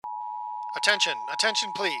Attention,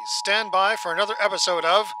 attention please. Stand by for another episode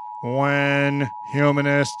of When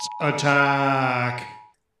Humanists Attack.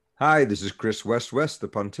 Hi, this is Chris West, the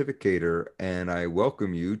Pontificator, and I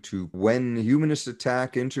welcome you to When Humanists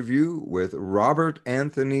Attack interview with Robert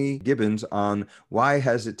Anthony Gibbons on why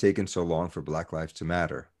has it taken so long for Black Lives to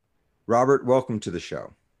Matter. Robert, welcome to the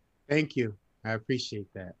show. Thank you. I appreciate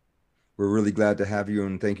that. We're really glad to have you,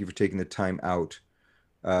 and thank you for taking the time out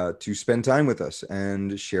to spend time with us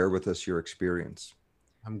and share with us your experience.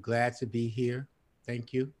 I'm glad to be here.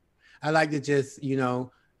 Thank you. I like to just,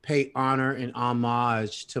 pay honor and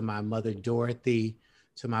homage to my mother, Dorothy,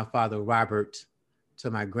 to my father, Robert,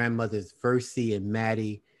 to my grandmothers, Versie and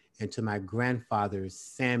Maddie, and to my grandfathers,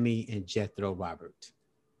 Sammy and Jethro Robert.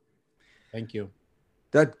 Thank you.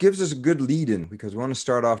 That gives us a good lead in because we want to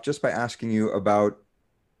start off just by asking you about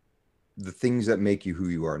the things that make you who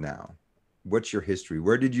you are now. What's your history?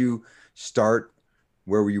 Where did you start?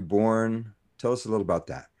 Where were you born? Tell us a little about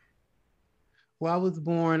that. Well, I was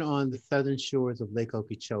born on the southern shores of Lake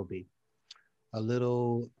Okeechobee, a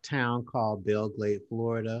little town called Belle Glade,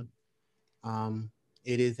 Florida.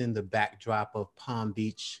 It is in the backdrop of Palm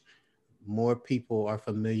Beach. More people are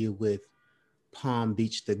familiar with Palm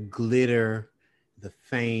Beach, the glitter, the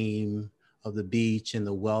fame of the beach and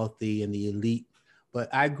the wealthy and the elite.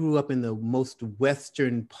 But I grew up in the most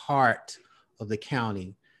western part of the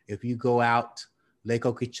county. If you go out Lake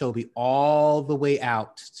Okeechobee, all the way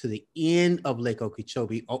out to the end of Lake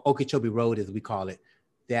Okeechobee, Okeechobee Road as we call it,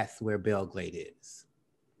 that's where Belle Glade is.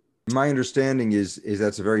 My understanding is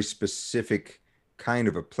that's a very specific kind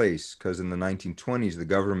of a place because in the 1920s, the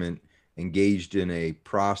government engaged in a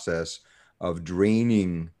process of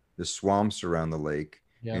draining the swamps around the lake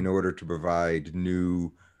in order to provide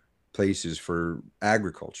new places for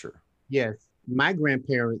agriculture. Yes, my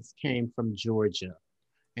grandparents came from Georgia.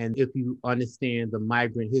 And if you understand the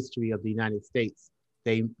migrant history of the United States,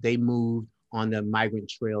 they moved on the migrant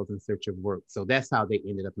trails in search of work. So that's how they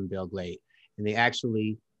ended up in Belle Glade. And they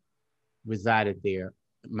actually resided there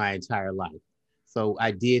my entire life. So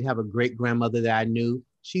I did have a great grandmother that I knew.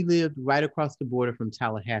 She lived right across the border from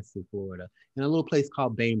Tallahassee, Florida, in a little place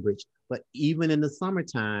called Bainbridge. But even in the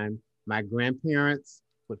summertime, my grandparents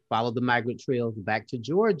would follow the migrant trails back to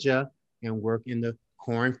Georgia and work in the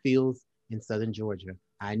cornfields in southern Georgia.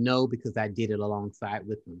 I know because I did it alongside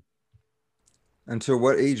with them. Until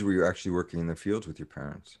what age were you actually working in the fields with your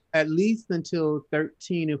parents? At least until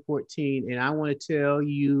 13 and 14. And I want to tell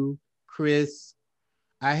you, Chris,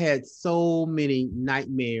 I had so many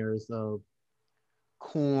nightmares of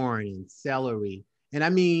corn and celery. And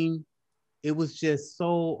I mean, it was just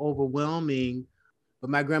so overwhelming.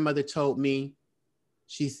 But my grandmother told me,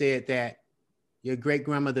 she said that your great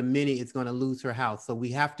grandmother Minnie is going to lose her house. So we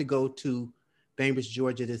have to go to Bainbridge,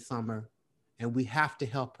 Georgia this summer, and we have to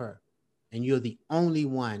help her. And you're the only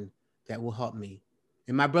one that will help me.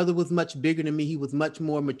 And my brother was much bigger than me. He was much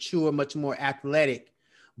more mature, much more athletic.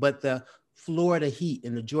 But the Florida heat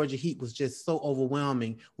and the Georgia heat was just so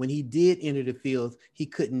overwhelming. When he did enter the fields, he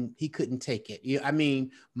couldn't take it. I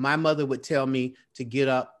mean, my mother would tell me to get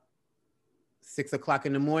up 6 o'clock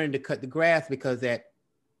in the morning to cut the grass because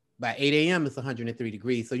by 8 a.m. it's 103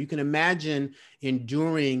 degrees. So you can imagine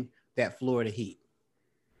enduring that Florida heat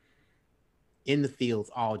in the fields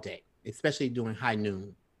all day, especially during high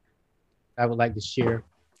noon. I would like to share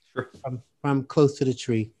from close to the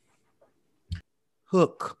tree.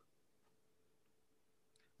 Hook.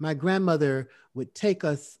 My grandmother would take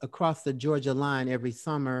us across the Georgia line every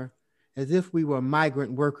summer as if we were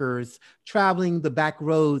migrant workers traveling the back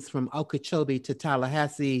roads from Okeechobee to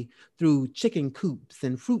Tallahassee through chicken coops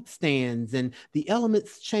and fruit stands. And the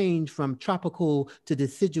elements change from tropical to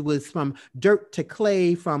deciduous, from dirt to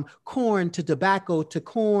clay, from corn to tobacco to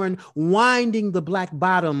corn. Winding the black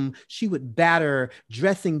bottom, she would batter,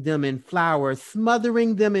 dressing them in flour,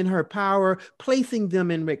 smothering them in her power, placing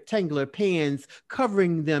them in rectangular pans,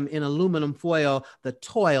 covering them in aluminum foil, the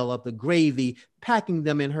toil of the gravy, packing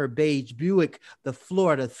them in her beige Buick, the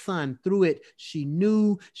Florida sun. Through it, she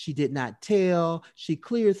knew, she did not tell. She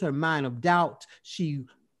clears her mind of doubt. She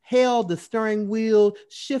held the steering wheel,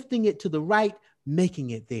 shifting it to the right, making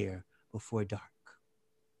it there before dark.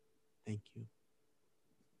 Thank you.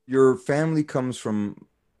 Your family comes from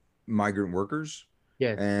migrant workers?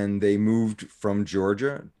 Yes. And they moved from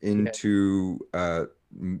Georgia into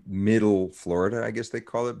middle Florida, I guess they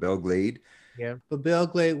call it, Belle Glade. Yeah, but Belle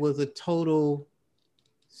Glade was a total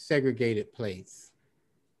segregated place.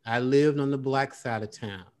 I lived on the black side of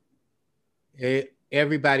town.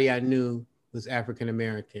 Everybody I knew was African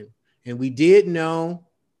American. And we did know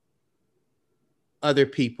other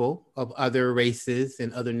people of other races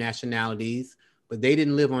and other nationalities, but they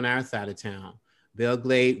didn't live on our side of town. Belle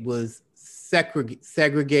Glade was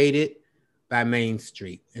segregated by Main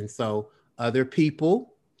Street. And so other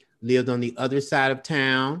people lived on the other side of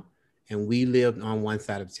town, and we lived on one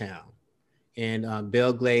side of town. And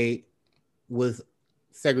Belle Glade was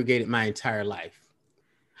segregated my entire life.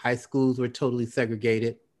 High schools were totally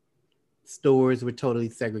segregated. Stores were totally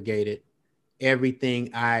segregated.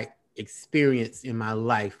 Everything I experienced in my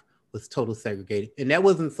life was totally segregated. And that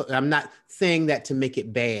wasn't, I'm not saying that to make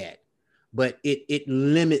it bad, but it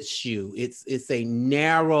limits you. It's a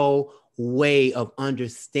narrow way of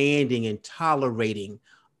understanding and tolerating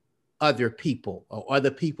other people, or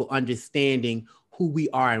other people understanding who we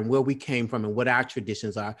are and where we came from and what our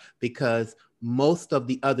traditions are, because most of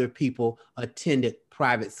the other people attended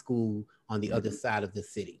private school on the other side of the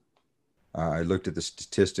city. I looked at the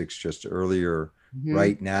statistics just earlier.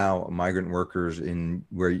 Right now, migrant workers in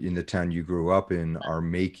the town you grew up in are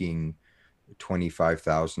making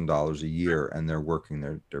 $25,000 a year, and they're working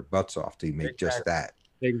their butts off to make just that.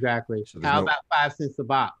 Exactly. So how about 5 cents a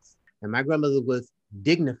box? And my grandmother was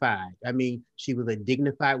dignified. I mean, she was a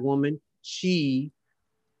dignified woman. She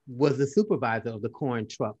was the supervisor of the corn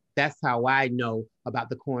truck. That's how I know about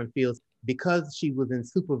the cornfields. Because she was in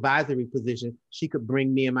supervisory position, she could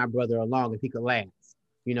bring me and my brother along if he could last.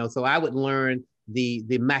 You know, so I would learn the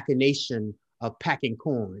machination of packing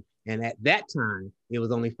corn. And at that time, it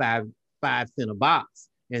was only 5 cents a box.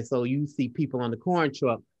 And so you see people on the corn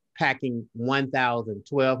truck packing 1,000,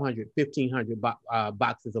 1,200, 1,500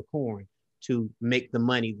 boxes of corn to make the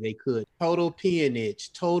money they could. Total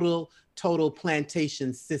peonage, total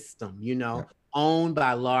plantation system, you know, owned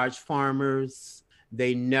by large farmers.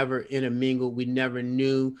 They never intermingled. We never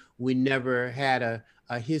knew. We never had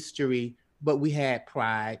a history, but we had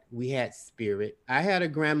pride. We had spirit. I had a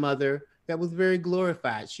grandmother that was very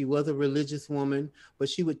glorified. She was a religious woman, but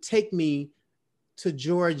she would take me to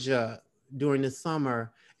Georgia during the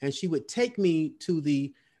summer, and she would take me to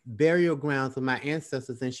the burial grounds of my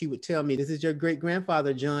ancestors, and she would tell me, this is your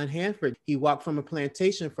great-grandfather, John Hanford. He walked from a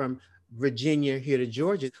plantation from Virginia here to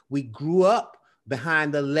Georgia. We grew up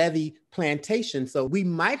behind the Levee plantation. So we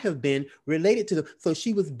might have been related to them. So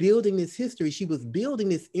she was building this history. She was building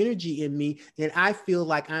this energy in me. And I feel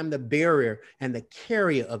like I'm the bearer and the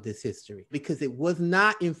carrier of this history, because it was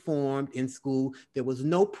not informed in school. There was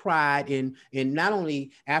no pride in not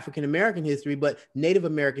only African-American history, but Native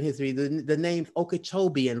American history. The names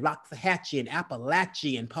Okeechobee and Loxahatchee and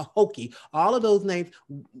Appalachie and Pahokee, all of those names,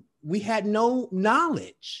 we had no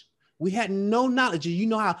knowledge. We had no knowledge. You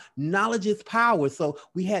know how knowledge is power. So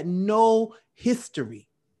we had no history.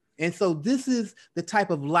 And so this is the type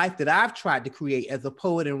of life that I've tried to create as a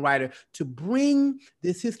poet and writer, to bring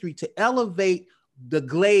this history, to elevate the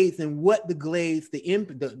Glades and what the Glades,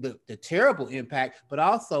 the terrible impact, but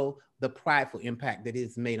also the prideful impact that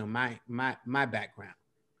is made on my background.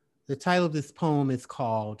 The title of this poem is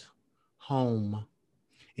called Home,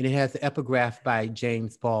 and it has the epigraph by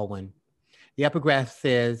James Baldwin. The epigraph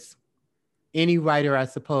says, any writer, I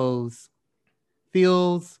suppose,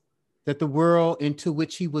 feels that the world into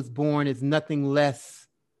which he was born is nothing less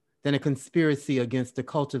than a conspiracy against the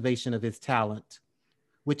cultivation of his talent,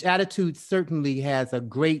 which attitude certainly has a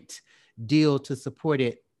great deal to support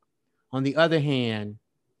it. On the other hand,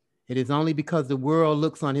 it is only because the world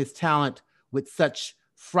looks on his talent with such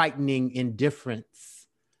frightening indifference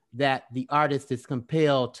that the artist is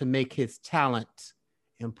compelled to make his talent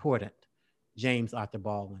important. James Arthur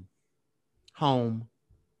Baldwin. Home.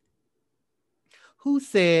 Who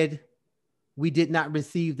said we did not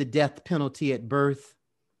receive the death penalty at birth?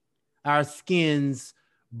 Our skins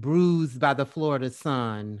bruised by the Florida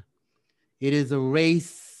sun. It is a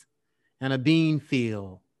race and a bean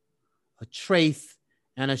field, a trace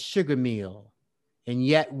and a sugar mill, and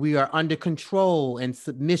yet we are under control and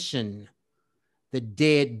submission. The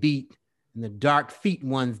deadbeat and the dark feet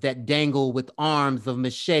ones that dangle with arms of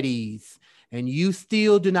machetes. And you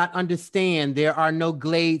still do not understand there are no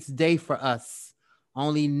Glades Day for us,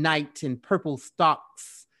 only night and purple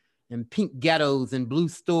stalks and pink ghettos and blue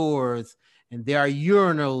stores. And there are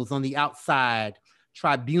urinals on the outside,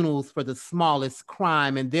 tribunals for the smallest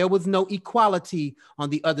crime. And there was no equality on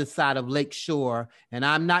the other side of Lake Shore. And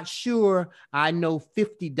I'm not sure I know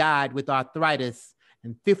 50 died with arthritis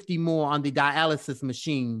and 50 more on the dialysis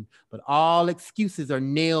machine. But all excuses are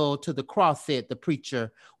nailed to the cross, said the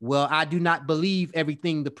preacher. Well, I do not believe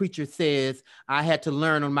everything the preacher says. I had to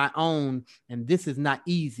learn on my own, and this is not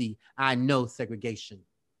easy. I know segregation.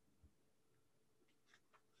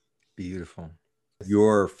 Beautiful.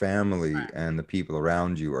 Your family and the people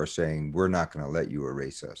around you are saying, we're not going to let you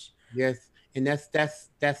erase us. Yes. And that's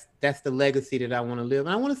the legacy that I want to live.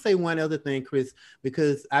 And I want to say one other thing, Chris,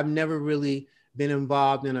 because I've never really been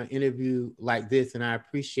involved in an interview like this, and I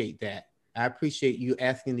appreciate that. I appreciate you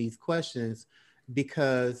asking these questions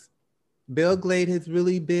because Belle Glade has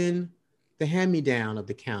really been the hand-me-down of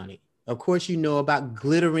the county. Of course, you know about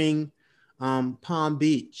glittering Palm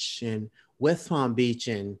Beach and West Palm Beach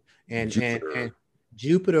and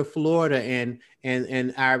Jupiter, Florida,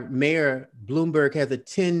 and our mayor Bloomberg has a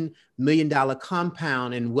 $10 million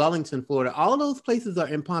compound in Wellington, Florida. All of those places are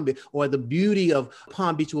in Palm Beach, or the beauty of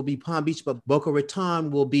Palm Beach will be Palm Beach, but Boca Raton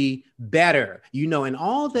will be better, you know, and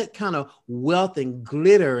all that kind of wealth and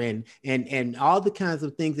glitter and all the kinds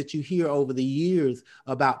of things that you hear over the years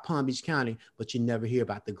about Palm Beach County, but you never hear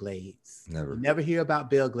about the Glades. Never. You never hear about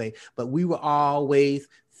Belle Glade, but we were always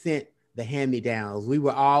sent the hand-me-downs. We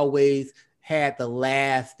were always had the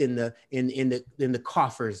last in the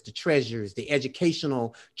coffers, the treasures, the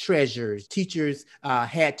educational treasures. Teachers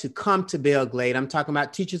had to come to Belle Glade. I'm talking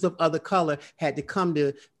about teachers of other color had to come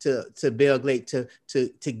to Belle Glade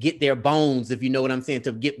to get their bones, if you know what I'm saying,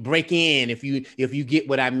 to break in, if you get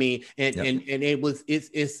what I mean. And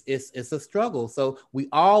it's a struggle. So we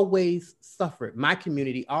always suffered. My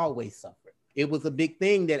community always suffered. It was a big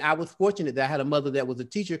thing that I was fortunate that I had a mother that was a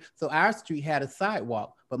teacher. So our street had a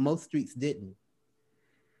sidewalk, but most streets didn't.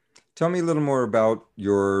 Tell me a little more about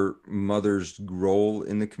your mother's role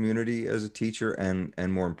in the community as a teacher and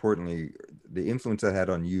more importantly, the influence that had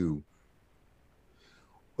on you.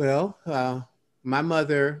 Well, my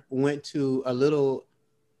mother went to a little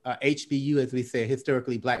HBU, as we say,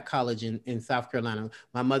 historically Black college in South Carolina.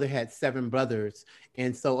 My mother had 7 brothers.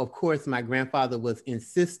 And so, of course, my grandfather was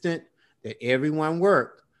insistent that everyone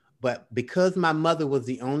worked. But because my mother was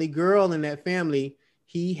the only girl in that family,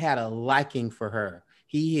 he had a liking for her.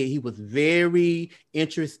 He was very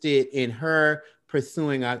interested in her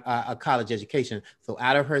pursuing a college education. So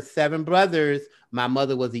out of her 7 brothers, my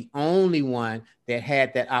mother was the only one that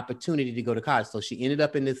had that opportunity to go to college. So she ended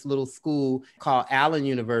up in this little school called Allen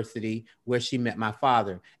University, where she met my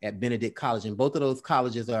father at Benedict College. And both of those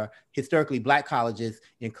colleges are historically Black colleges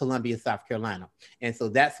in Columbia, South Carolina. And so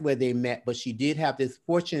that's where they met. But she did have this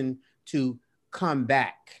fortune to come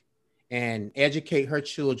back and educate her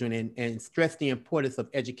children and stress the importance of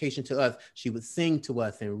education to us. She would sing to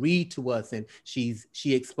us and read to us. And she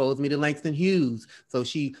exposed me to Langston Hughes. So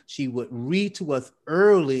she would read to us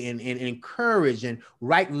early and encourage and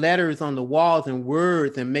write letters on the walls and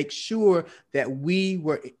words and make sure that we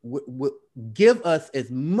would give us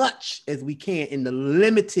as much as we can in the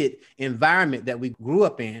limited environment that we grew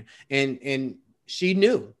up in. And she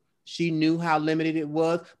knew. She knew how limited it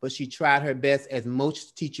was, but she tried her best, as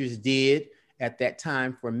most teachers did at that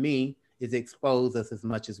time for me, is expose us as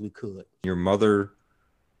much as we could. Your mother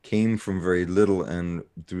came from very little and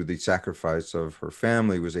through the sacrifice of her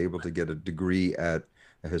family was able to get a degree at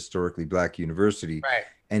a historically Black university. Right.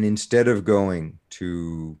 And instead of going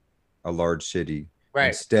to a large city, right.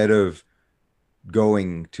 instead of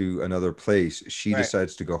going to another place, she right.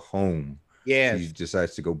 decides to go home. Yes. She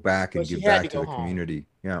decides to go back and give back to the community.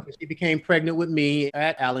 Yeah. She became pregnant with me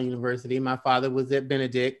at Allen University. My father was at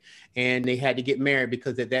Benedict, and they had to get married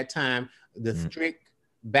because at that time, the strict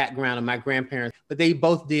background of my grandparents, but they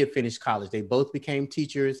both did finish college. They both became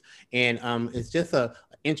teachers. And it's just an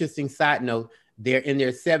interesting side note. They're in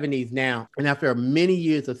their 70s now. And after many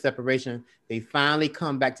years of separation, they finally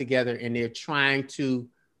come back together and they're trying to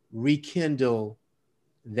rekindle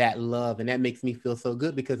that love. And that makes me feel so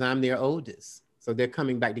good because I'm their oldest. So they're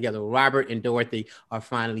coming back together. Robert and Dorothy are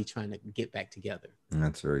finally trying to get back together. And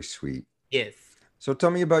that's very sweet. Yes. So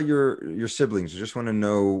tell me about your siblings. I just want to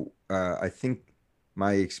know, I think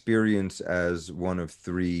my experience as one of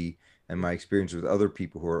 3 and my experience with other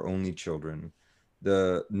people who are only children,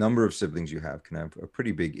 the number of siblings you have can have a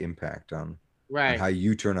pretty big impact on how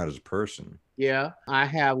you turn out as a person. Yeah, I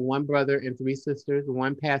have 1 brother and 3 sisters.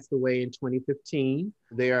 1 passed away in 2015.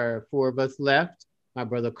 There are 4 of us left. My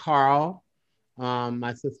brother Carl,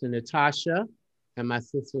 my sister Natasha, and my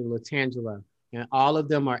sister Latangela. And all of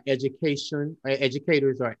them are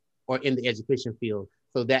educators or in the education field.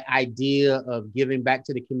 So that idea of giving back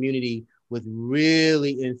to the community was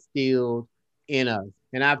really instilled in us.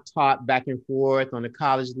 And I've taught back and forth on the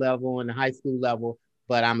college level and the high school level,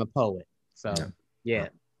 but I'm a poet. So, yeah.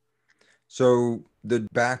 So the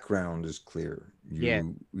background is clear.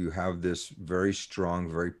 You have this very strong,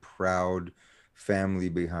 very proud family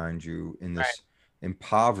behind you in this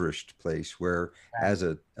impoverished place where as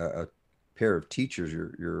a pair of teachers,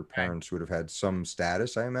 your parents would have had some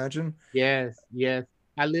status, I imagine. Yes.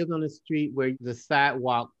 I lived on a street where the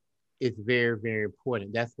sidewalk is very, very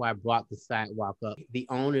important. That's why I brought the sidewalk up. The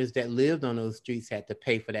owners that lived on those streets had to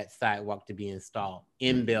pay for that sidewalk to be installed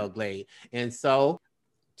in Belle Glade. And so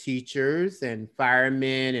teachers and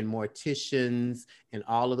firemen and morticians and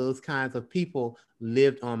all of those kinds of people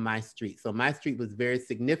lived on my street. So my street was very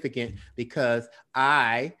significant because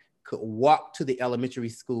I could walk to the elementary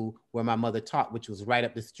school where my mother taught, which was right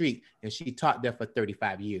up the street. And she taught there for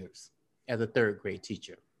 35 years as a third grade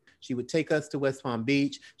teacher. She would take us to West Palm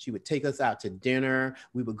Beach. She would take us out to dinner.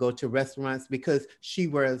 We would go to restaurants because she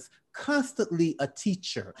was constantly a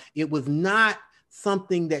teacher. It was not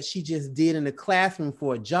something that she just did in the classroom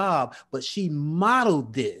for a job, but she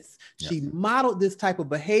modeled this. She modeled this type of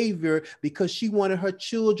behavior because she wanted her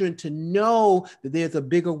children to know that there's a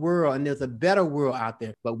bigger world and there's a better world out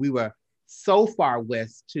there. But we were so far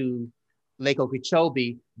west to Lake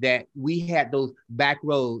Okeechobee that we had those back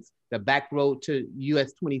roads. The back road to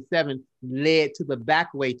US 27 led to the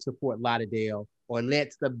back way to Fort Lauderdale or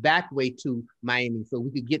led to the back way to Miami so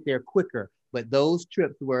we could get there quicker. But those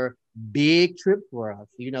trips were big trips for us.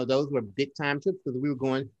 You know, those were big time trips because we were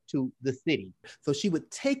going to the city. So she would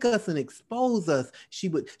take us and expose us.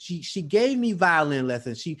 She gave me violin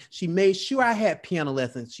lessons. She made sure I had piano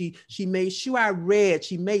lessons. She made sure I read.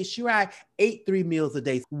 She made sure I ate 3 meals a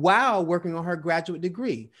day while working on her graduate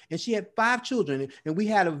degree. And she had 5 children. And we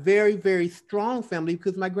had a very, very strong family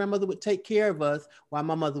because my grandmother would take care of us while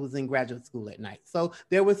my mother was in graduate school at night. So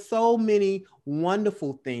there were so many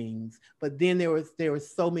wonderful things, but then there were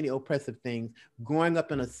so many oppressive things. Growing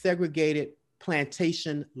up in a segregated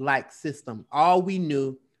plantation-like system, all we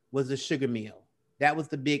knew was the sugar mill. That was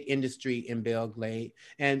the big industry in Belle Glade.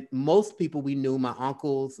 And most people we knew, my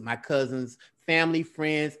uncles, my cousins, family,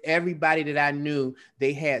 friends, everybody that I knew,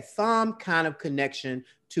 they had some kind of connection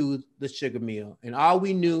to the sugar mill. And all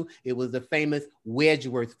we knew, it was the famous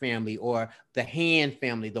Wedgeworth family or the Hand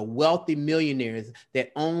family, the wealthy millionaires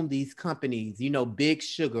that own these companies, you know, Big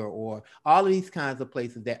Sugar or all of these kinds of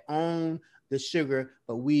places that own the sugar,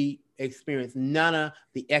 but we experienced none of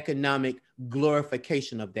the economic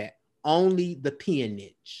glorification of that, only the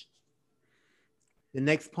peonage. The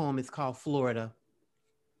next poem is called Florida.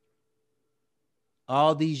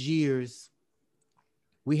 All these years,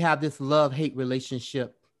 we have this love-hate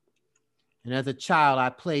relationship. And as a child, I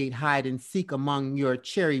played hide and seek among your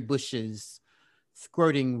cherry bushes,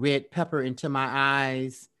 squirting red pepper into my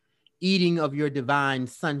eyes, eating of your divine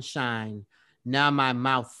sunshine. Now my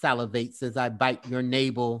mouth salivates as I bite your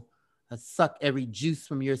navel. I suck every juice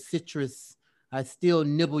from your citrus. I still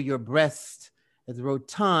nibble your breast, as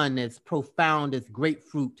rotund, as profound as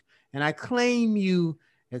grapefruit. And I claim you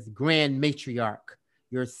as grand matriarch.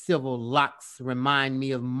 Your civil locks remind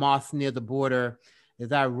me of moss near the border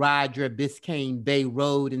as I ride your Biscayne Bay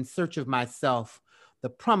Road in search of myself. The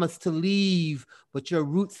promise to leave, but your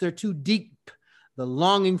roots are too deep. The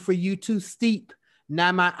longing for you too steep.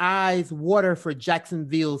 Now my eyes water for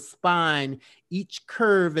Jacksonville's spine, each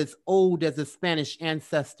curve as old as the Spanish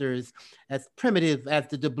ancestors, as primitive as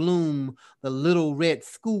the doubloon, the little red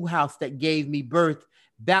schoolhouse that gave me birth,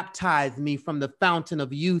 baptized me from the fountain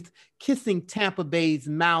of youth, kissing Tampa Bay's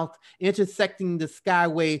mouth, intersecting the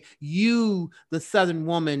skyway, you, the Southern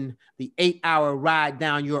woman, the 8-hour ride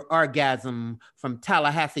down your orgasm, from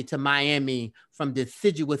Tallahassee to Miami, from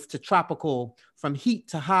deciduous to tropical, from heat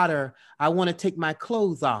to hotter. I want to take my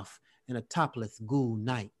clothes off in a topless ghoul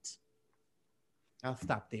night. I'll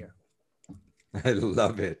stop there. I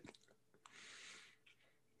love it.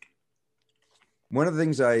 One of the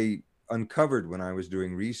things I uncovered when I was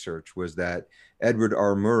doing research was that Edward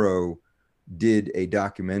R. Murrow did a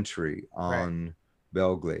documentary on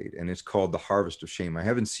Belle Glade, and it's called The Harvest of Shame. I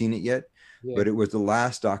haven't seen it yet, but it was the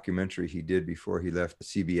last documentary he did before he left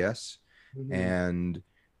CBS, and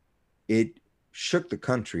it shook the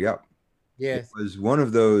country up. It was one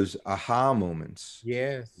of those aha moments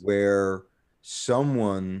where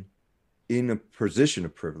someone in a position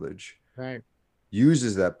of privilege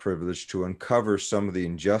uses that privilege to uncover some of the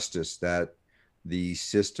injustice that the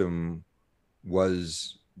system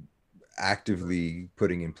was actively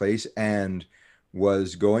putting in place and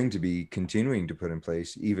was going to be continuing to put in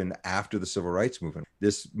place even after the civil rights movement.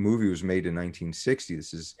 This movie was made in 1960.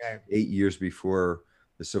 This is 8 years before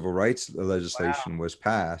the civil rights legislation was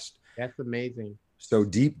passed. That's amazing. So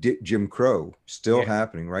deep Jim Crow still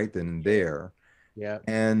happening right then and there.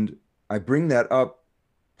 And I bring that up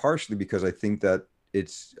partially because I think that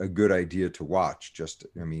it's a good idea to watch. Just,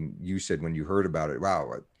 I mean, you said when you heard about it,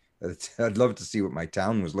 wow, I'd love to see what my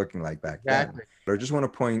town was looking like back then. But I just want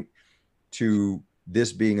to point to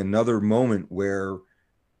this being another moment where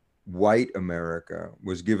white America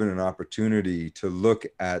was given an opportunity to look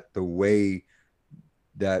at the way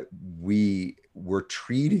that we were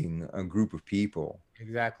treating a group of people.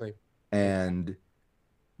 Exactly. And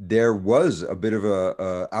there was a bit of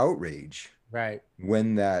a outrage Right.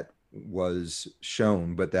 when that was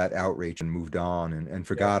shown, but that outrage and moved on and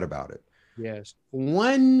forgot about it. Yes.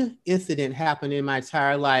 One incident happened in my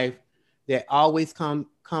entire life that always come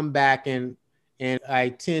back, and I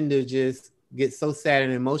tend to just get so sad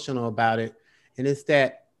and emotional about it. And it's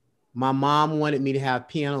that my mom wanted me to have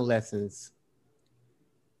piano lessons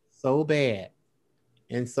so bad.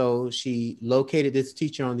 And so she located this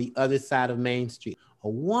teacher on the other side of Main Street, a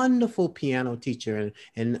wonderful piano teacher.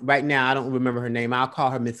 And right now, I don't remember her name. I'll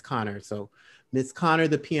call her Miss Connor. So Miss Connor,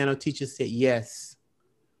 the piano teacher, said, yes,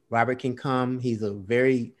 Robert can come. He's a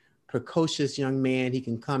very precocious young man. He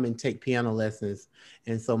can come and take piano lessons.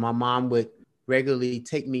 And so my mom would regularly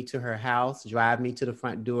take me to her house, drive me to the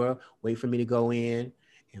front door, wait for me to go in.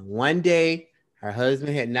 And one day, her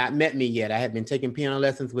husband had not met me yet. I had been taking piano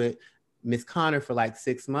lessons with Miss Connor for like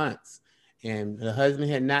 6 months. And the husband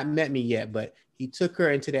had not met me yet, but he took her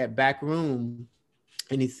into that back room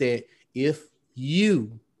and he said, if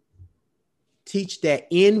you teach that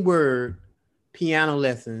N-word piano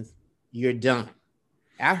lessons, you're done.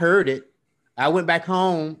 I heard it. I went back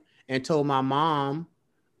home and told my mom,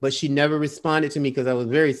 but she never responded to me because I was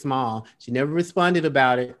very small. She never responded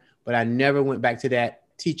about it, but I never went back to that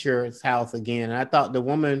teacher's house again. And I thought the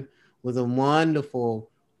woman was a wonderful,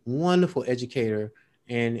 wonderful educator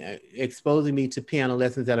and exposing me to piano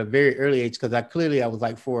lessons at a very early age, because I was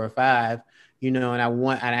like 4 or 5, and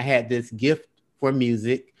I had this gift for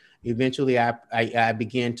music. Eventually, I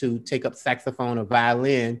began to take up saxophone or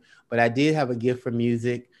violin, but I did have a gift for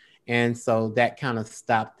music. And so that kind of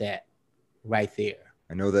stopped that right there.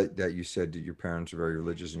 I know that you said that your parents are very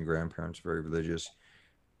religious and your grandparents are very religious.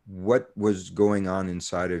 What was going on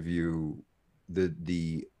inside of you,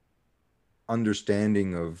 the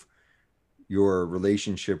understanding of your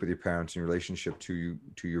relationship with your parents and relationship to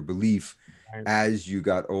your belief Right. as you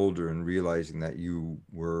got older and realizing that you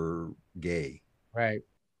were gay? Right.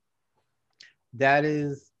 That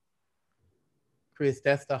is, Chris,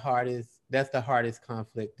 that's the hardest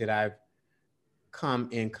conflict that I've come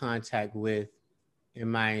in contact with in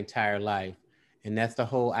my entire life. And that's the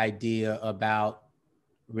whole idea about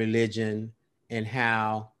religion and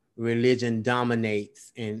how religion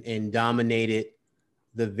dominates and dominated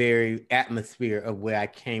the very atmosphere of where I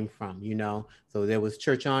came from, So there was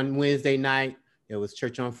church on Wednesday night, there was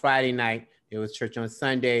church on Friday night, there was church on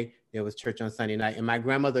Sunday, there was church on Sunday night. And my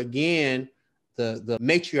grandmother, again, the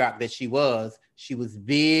matriarch that she was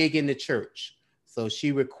big in the church. So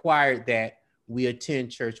she required that we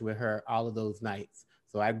attend church with her all of those nights.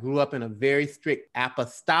 So I grew up in a very strict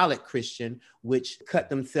apostolic Christian, which cut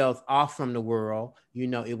themselves off from the world.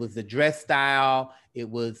 It was the dress style. It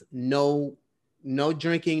was no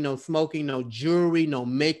drinking, no smoking, no jewelry, no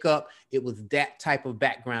makeup. It was that type of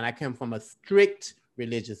background. I come from a strict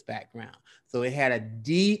religious background. So it had a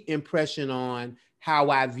deep impression on how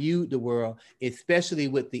I viewed the world, especially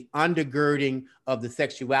with the undergirding of the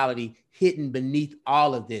sexuality hidden beneath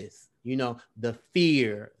all of this. The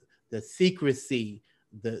fear, the secrecy,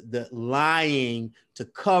 the lying to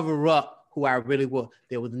cover up who I really was.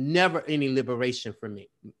 There was never any liberation for me.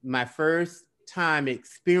 My first time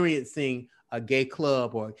experiencing a gay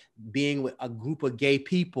club or being with a group of gay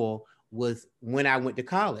people was when I went to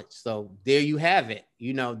college. So there you have it.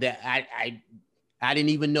 That I didn't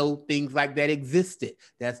even know things like that existed.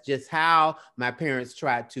 That's just how my parents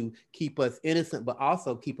tried to keep us innocent, but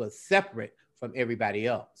also keep us separate from everybody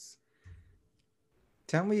else.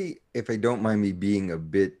 Tell me, if I don't mind me being a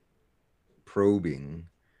bit probing,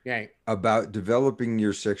 right, about developing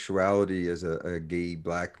your sexuality as a gay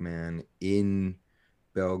Black man in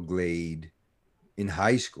Belle Glade in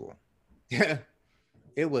high school. Yeah.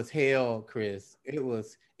 It was hell, Chris. It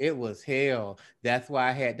was hell. That's why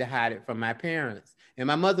I had to hide it from my parents. And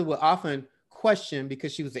my mother would often question,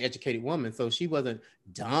 because she was an educated woman. So she wasn't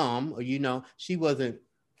dumb, or, she wasn't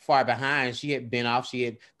far behind. She had been off. She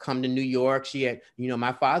had come to New York. She had,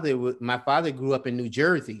 my father grew up in New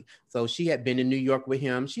Jersey. So she had been in New York with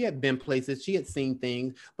him. She had been places. She had seen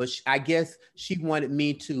things, but I guess she wanted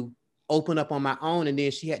me to open up on my own. And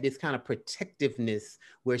then she had this kind of protectiveness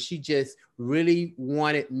where she just really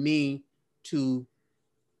wanted me to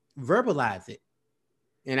verbalize it.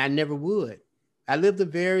 And I never would. I lived a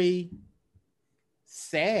very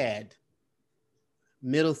sad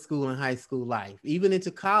middle school and high school life. Even into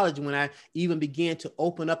college, when I even began to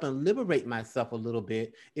open up and liberate myself a little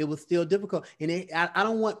bit, it was still difficult. And I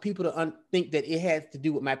don't want people to think that it has to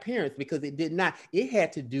do with my parents, because it did not. It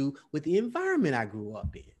had to do with the environment I grew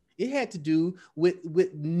up in. It had to do with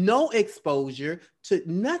no exposure to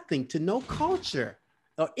nothing, to no culture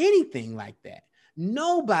or anything like that.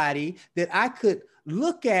 Nobody that I could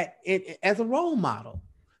look at it as a role model.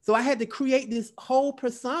 So I had to create this whole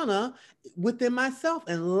persona within myself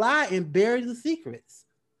and lie and bury the secrets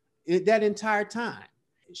that entire time.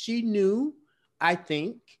 She knew, I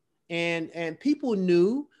think, and people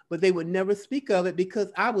knew, but they would never speak of it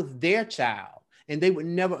because I was their child, and they would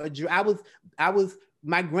never address. I was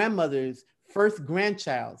my grandmother's first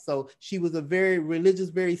grandchild, so she was a very religious,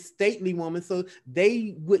 very stately woman. So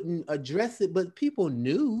they wouldn't address it, but people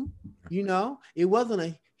knew. It wasn't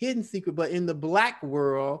a hidden secret. But in the Black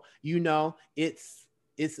world, it's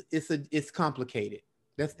complicated.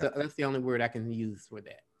 That's the only word I can use for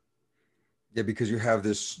that. Yeah, because you have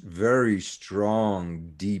this very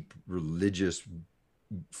strong, deep religious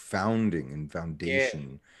founding and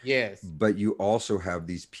foundation. Yes. But you also have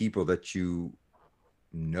these people that you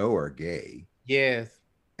know are gay. Yes.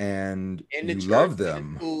 And In the you church, love in the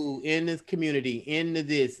them. school, in this community, into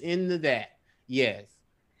this, into that. Yes.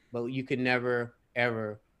 But you could never,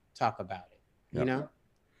 ever talk about it, you know?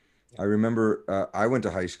 I remember I went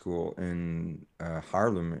to high school in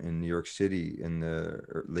Harlem in New York City in the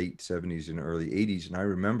late 70s and early 80s. And I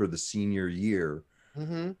remember the senior year,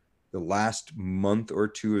 Mm-hmm. the last month or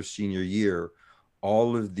two of senior year,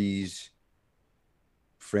 all of these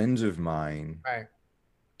friends of mine Right.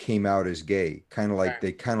 came out as gay, kind of like Right.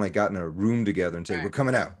 they kind of like got in a room together and said, Right. we're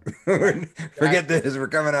coming out. Forget this, we're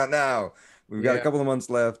coming out now. We've got a Yeah. couple of months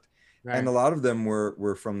left. And a Right. lot of them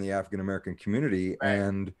were from the African American community Right.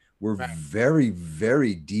 and were Right. very,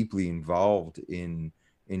 very deeply involved in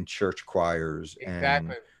church choirs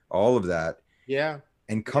Exactly. and all of that. Yeah.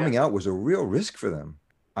 And coming out was a real risk for them.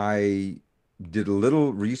 I did a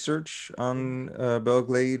little research on Belle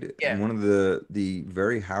Glade, Yeah. and one of the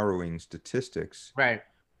very harrowing statistics Right.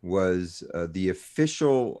 was the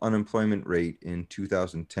official unemployment rate in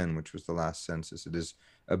 2010, which was the last census. It is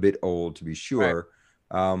a bit old to be sure.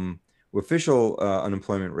 Official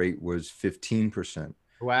unemployment rate was 15%.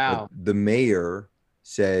 Wow. But the mayor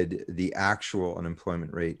said the actual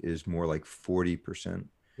unemployment rate is more like 40%.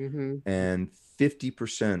 Mm-hmm. And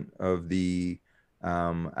 50% of the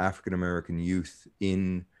African American youth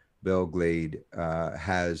in Belle Glade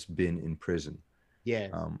has been in prison.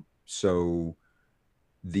 Yes. So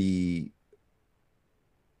the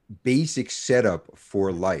basic setup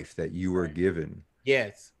for life that you were given.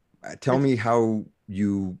 Yes. Tell me how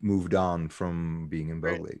you moved on from being in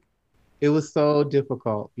Belle Glade. It was so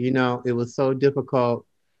difficult. It was so difficult.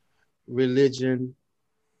 Religion,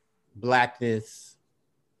 Blackness,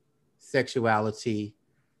 sexuality,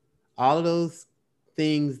 all of those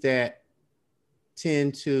things that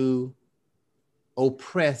tend to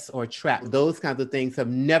oppress or trap, those kinds of things have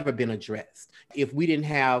never been addressed. If we didn't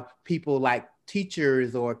have people like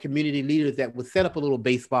teachers or community leaders that would set up a little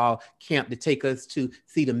baseball camp to take us to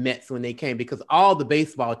see the Mets when they came, because all the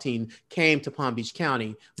baseball teams came to Palm Beach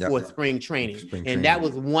County for spring training. And that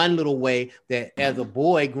was one little way that as a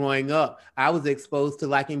boy growing up, I was exposed to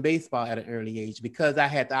liking baseball at an early age, because I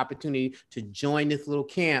had the opportunity to join this little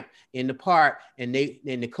camp in the park, and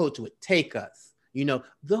the coach would take us,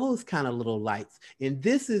 those kind of little lights. And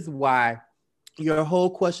this is why your whole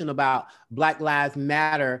question about Black Lives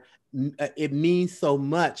Matter, it means so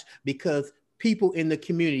much, because people in the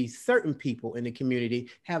community, certain people in the community,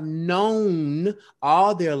 have known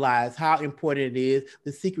all their lives how important it is,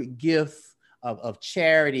 the secret gifts of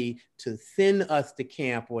charity, to send us to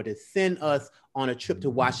camp or to send us on a trip to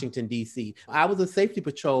Washington, D.C. I was a safety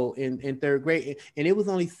patrol in third grade, and it was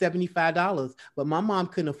only $75, but my mom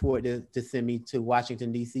couldn't afford to send me to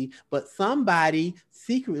Washington, D.C., but somebody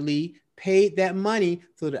secretly paid that money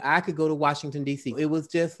so that I could go to Washington, D.C. It was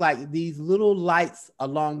just like these little lights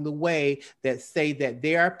along the way that say that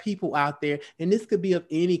there are people out there, and this could be of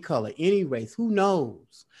any color, any race, who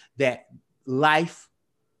knows, that life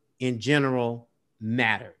in general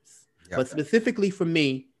matters. Yep. But specifically for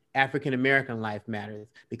me, African American life matters,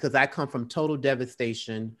 because I come from total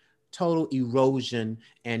devastation, total erosion,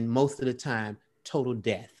 and most of the time, total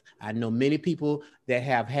death. I know many people that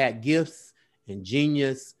have had gifts and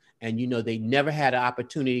genius, and they never had an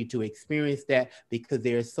opportunity to experience that because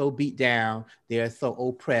they're so beat down, they're so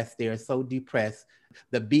oppressed, they're so depressed.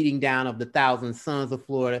 The beating down of the 1,000 Sons of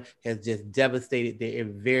Florida has just devastated the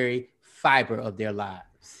very fiber of their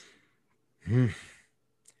lives.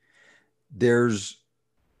 There's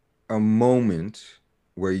a moment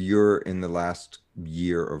where you're in the last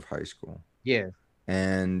year of high school. Yeah.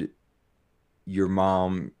 And your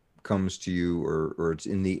mom comes to you, or it's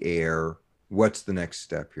in the air. What's the next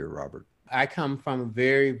step here, Robert? I come from a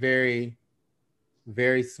very, very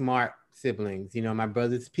very smart siblings. You know, my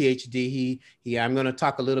brother's PhD. I'm going to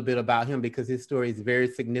talk a little bit about him because his story is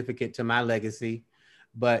very significant to my legacy.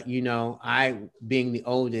 But, you know, I, being the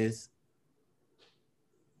oldest,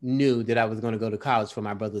 knew that I was going to go to college for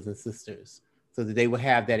my brothers and sisters so that they would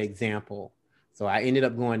have that example. So I ended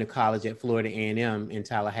up going to college at Florida A&M in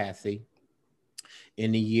Tallahassee.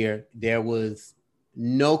 In the year, there was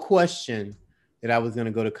no question that I was going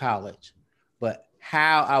to go to college, but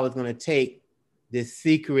how I was going to take this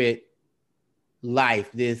secret life,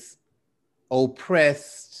 this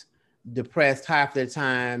oppressed, depressed, half the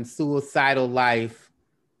time, suicidal life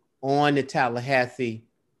on to Tallahassee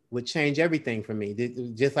would change everything for me.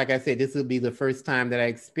 Just like I said, this would be the first time that I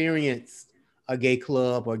experienced a gay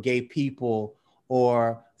club or gay people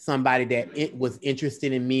or somebody that was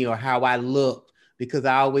interested in me or how I looked, because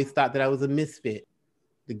I always thought that I was a misfit.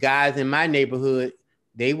 The guys in my neighborhood,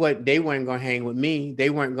 they weren't going to hang with me. They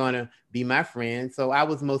weren't going to be my friend. So I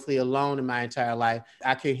was mostly alone in my entire life.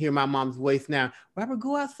 I can hear my mom's voice now. Robert,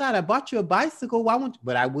 go outside. I bought you a bicycle. Why won't you?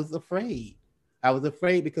 But I was afraid. I was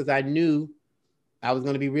afraid because I knew I was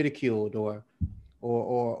going to be ridiculed or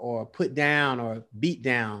put down or beat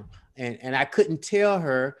down. And I couldn't tell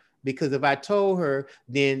her, because if I told her,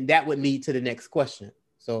 then that would lead to the next question.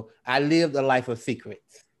 So I lived a life of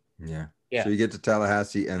secrets. Yeah. Yeah. So you get to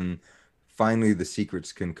Tallahassee and finally the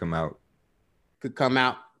secrets can come out. Could come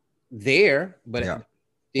out there, but yeah.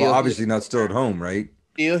 Well, obviously not still at home, right?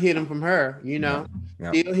 Still hidden from her, you know.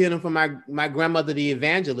 Yeah. Still hidden from my grandmother, the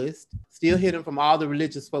evangelist. Still hidden from all the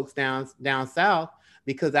religious folks down south,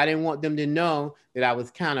 because I didn't want them to know that I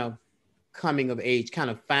was kind of coming of age, kind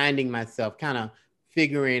of finding myself, kind of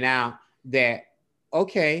figuring out that,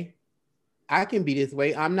 okay, I can be this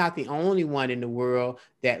way. I'm not the only one in the world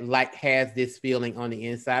that has this feeling on the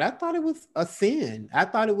inside. I thought it was a sin. I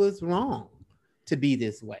thought it was wrong to be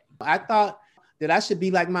this way. I thought that I should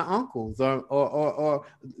be like my uncles or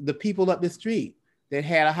the people up the street that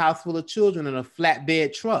had a house full of children and a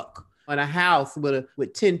flatbed truck and a house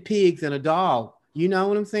with 10 pigs and a dog. You know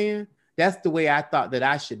what I'm saying? That's the way I thought that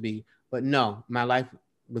I should be. But no, my life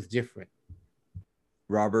was different.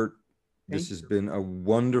 Robert, this has been a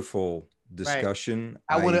wonderful discussion.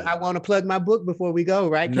 Right. I want to plug my book before we go,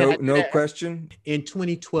 right? No question. In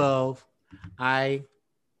 2012, I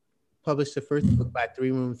published the first book by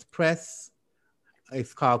Three Rooms Press.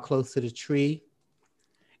 It's called Close to the Tree.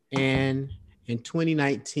 And in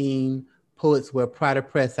 2019, Poets Wear Prada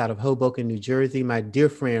Press out of Hoboken, New Jersey, my dear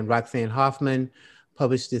friend Roxanne Hoffman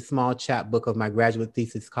published this small chapbook of my graduate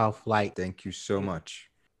thesis called Flight. Thank you so much.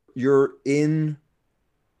 You're in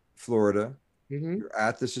Florida. Mm-hmm. You're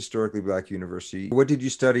at this historically Black university. What did you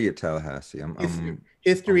study at Tallahassee?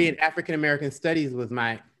 History and African American Studies was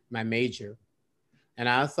my major. And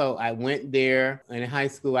I went there in high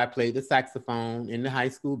school. I played the saxophone in the high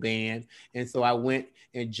school band. And so I went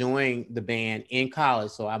and joined the band in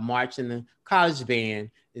college. So I marched in the college band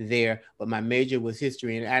there, but my major was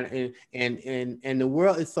history. And the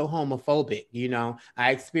world is so homophobic. You know,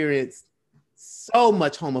 I experienced so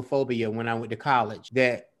much homophobia when I went to college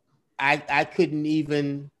that the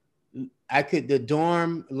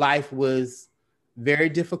dorm life was very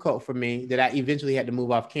difficult for me, that I eventually had to move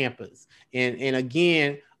off campus. And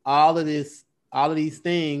again, all of these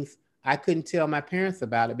things, I couldn't tell my parents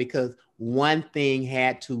about it because one thing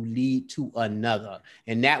had to lead to another.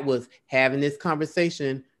 And that was having this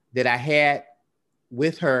conversation that I had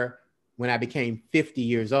with her when I became 50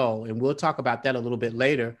 years old. And we'll talk about that a little bit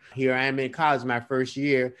later. Here I am in college, my first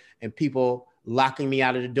year, and people locking me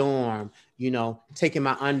out of the dorm, you know, taking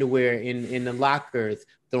my underwear in the lockers,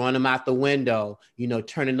 throwing them out the window, you know,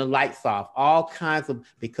 turning the lights off, all kinds of,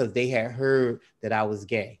 because they had heard that I was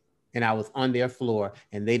gay and I was on their floor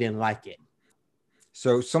and they didn't like it.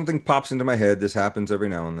 So something pops into my head. This happens every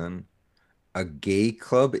now and then. A gay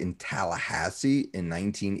club in Tallahassee in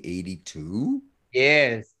 1982?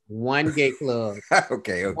 Yes, one gay club.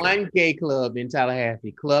 Okay. One gay club in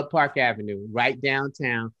Tallahassee, Club Park Avenue, right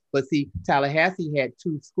downtown. But see, Tallahassee had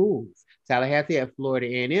two schools. Tallahassee had Florida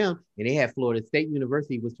A&M, and they had Florida State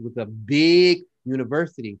University, which was a big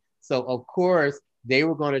university. So of course there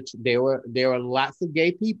were lots of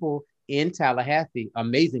gay people in Tallahassee,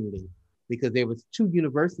 amazingly, because there was two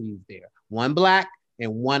universities there, one Black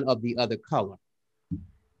and one of the other color.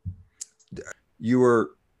 You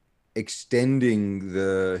were extending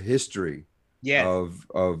the history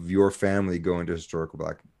of your family going to historical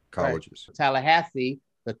Black colleges. Right. Tallahassee,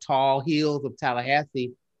 the tall hills of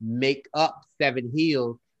Tallahassee make up 7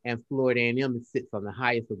 hills, and Florida A&M sits on the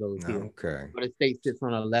highest of those hills. Okay. Florida State sits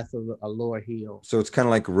on a lower hill. So it's kind of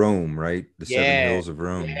like Rome, right? The 7 hills of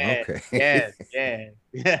Rome. Yes, okay.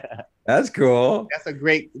 Yes. That's cool. That's a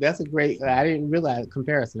great, I didn't realize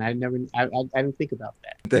comparison. I didn't think about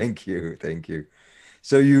that. Thank you. Thank you.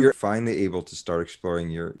 So you're finally able to start exploring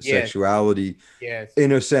your Yes, sexuality yes,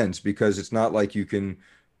 in a sense, because it's not like you can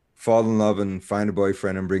fall in love and find a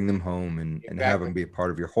boyfriend and bring them home and have exactly. them be a part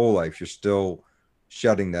of your whole life. You're still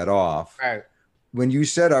shutting that off. Right. When you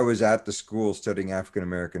said I was at the school studying African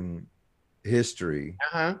American history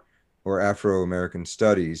Uh-huh. or Afro American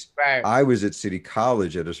studies, Right. I was at City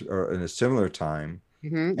College or in a similar time,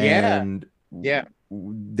 Yeah. and Yeah.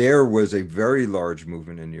 there was a very large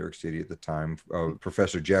movement in New York City at the time.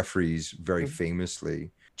 Professor Jeffries, very Mhm.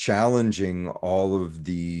 famously, challenging all of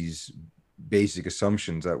these basic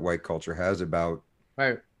assumptions that white culture has about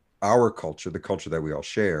Right. our culture, the culture that we all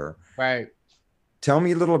share. Right. Tell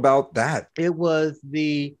me a little about that. It was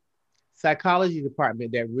the psychology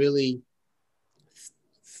department that really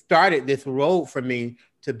started this road for me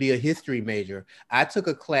to be a history major. I took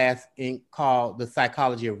a class called The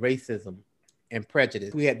Psychology of Racism and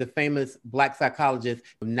Prejudice. We had the famous Black psychologist,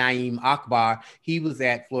 Naeem Akbar. He was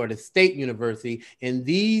at Florida State University, and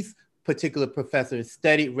these particular professors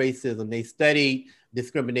studied racism. They studied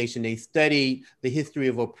discrimination. They studied the history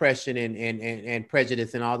of oppression and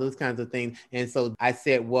prejudice and all those kinds of things. And so I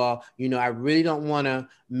said, well, I really don't want to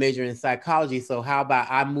major in psychology. So how about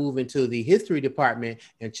I move into the history department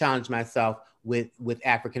and challenge myself with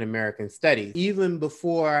African American studies? Even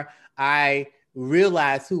before I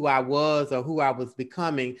realized who I was or who I was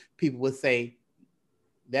becoming, people would say,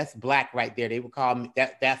 that's Black right there. They would call me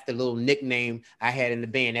that's the little nickname I had in the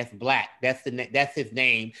band. That's Black. That's his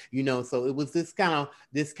name. So it was this kind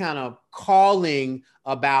of calling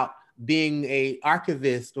about being a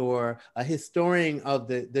archivist or a historian of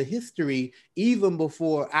the history, even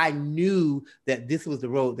before I knew that this was the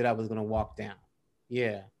road that I was going to walk down.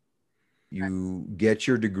 Yeah. You get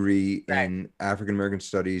your degree Right. in African American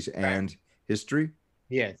studies Right. and history.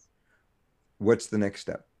 Yes. What's the next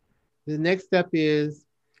step? The next step is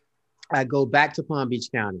I go back to Palm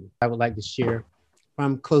Beach County. I would like to share.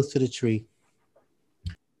 I'm close to the tree.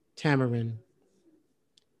 Tamarind.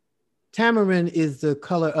 Tamarind is the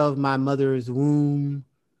color of my mother's womb.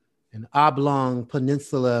 An oblong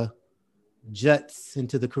peninsula juts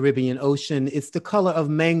into the Caribbean Ocean. It's the color of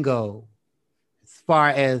mango as far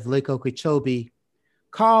as Lake Okeechobee.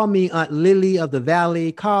 Call me Aunt Lily of the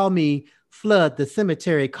Valley. Call me Flood the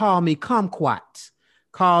Cemetery. Call me Kumquat.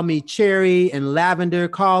 Call me cherry and lavender.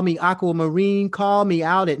 Call me aquamarine. Call me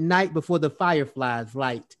out at night before the fireflies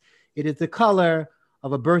light. It is the color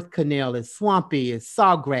of a birth canal. It's swampy. It's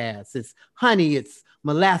sawgrass. It's honey. It's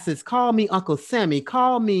molasses. Call me Uncle Sammy.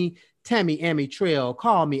 Call me Tammy Trail.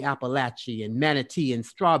 Call me Appalachia and Manatee and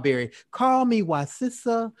Strawberry. Call me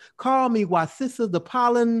Wasissa. Call me Wasissa the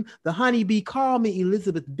pollen, the honeybee. Call me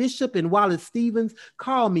Elizabeth Bishop and Wallace Stevens.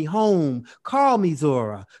 Call me home. Call me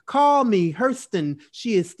Zora. Call me Hurston.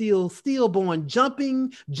 She is still stillborn,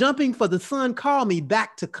 jumping for the sun. Call me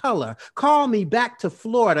back to color. Call me back to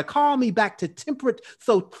Florida. Call me back to temperate,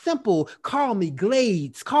 so simple. Call me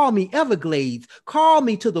Glades. Call me Everglades. Call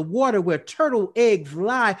me to the water where turtle eggs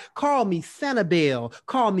lie. Call me Sanibel.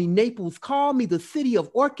 Call me Naples. Call me the city of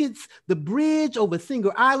orchids, the bridge over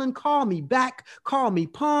Singer Island. Call me back. Call me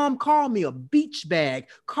Palm. Call me a beach bag.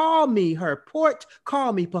 Call me her port.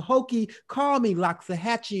 Call me Pahokee. Call me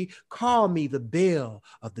Loxahatchee. Call me the belle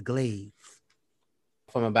of the Glades.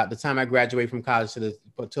 From about the time I graduate from college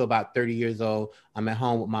to about 30 years old, I'm at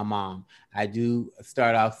home with my mom. I do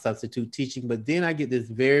start off substitute teaching, but then I get this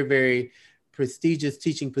very, very prestigious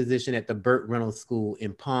teaching position at the Burt Reynolds School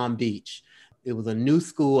in Palm Beach. It was a new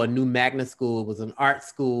school, a new magnet school. It was an art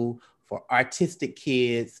school for artistic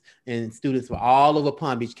kids, and students from all over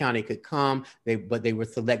Palm Beach County could come, but they were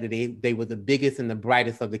selected. They were the biggest and the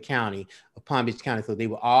brightest of the county, of Palm Beach County. So they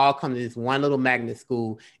would all come to this one little magnet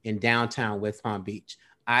school in downtown West Palm Beach.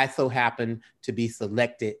 I so happened to be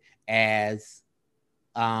selected as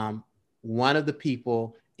one of the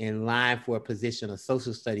people in line for a position, a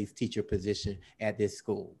social studies teacher position at this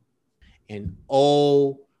school. And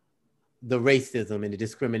the racism and the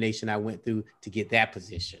discrimination I went through to get that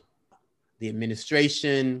position. The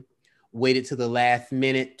administration waited to the last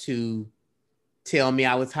minute to tell me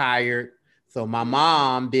I was hired. So my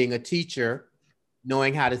mom, being a teacher,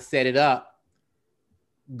 knowing how to set it up,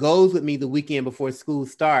 goes with me the weekend before school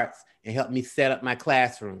starts and helped me set up my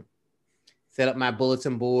classroom, set up my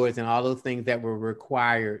bulletin boards and all those things that were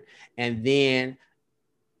required. And then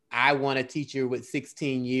I want a teacher with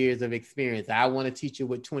 16 years of experience. I want a teacher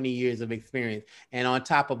with 20 years of experience. And on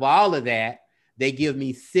top of all of that, they give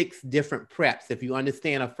me 6 different preps. If you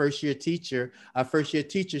understand a first year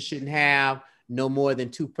teacher shouldn't have no more than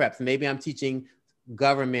 2 preps. Maybe I'm teaching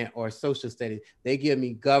government or social studies. They give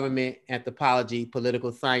me government, anthropology,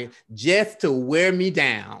 political science, just to wear me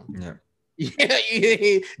down. Yeah.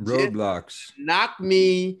 Roadblocks. Knock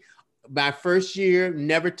me. My first year,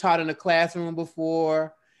 never taught in a classroom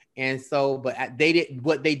before. And so, but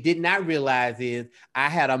what they did not realize is I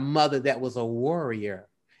had a mother that was a warrior,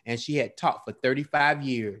 and she had taught for 35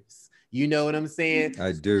 years. You know what I'm saying?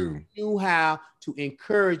 I do. She knew how to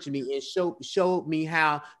encourage me and showed me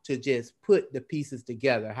how to just put the pieces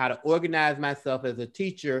together, how to organize myself as a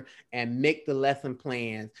teacher and make the lesson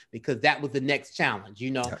plans, because that was the next challenge,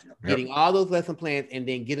 you know, getting all those lesson plans and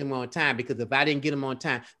then get them on time. Because if I didn't get them on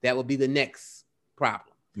time, that would be the next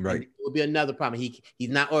problem. Right. It will be another problem. He's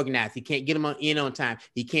not organized. He can't get him in on time.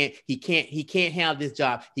 He can't handle this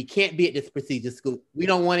job. He can't be at this prestigious school. We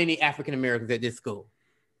don't want any African Americans at this school.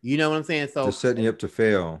 You know what I'm saying? So they're setting you up to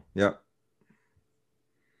fail. Yep.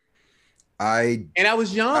 I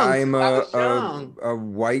was young. I'm a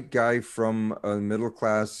white guy from a middle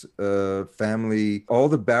class family. All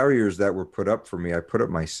the barriers that were put up for me, I put up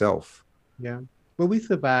myself. Yeah, but we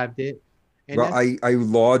survived it. And well, I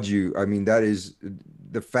laud you. I mean, that is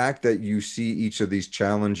the fact that you see each of these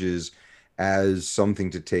challenges as something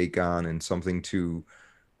to take on and something to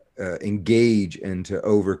engage and to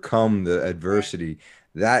overcome the adversity.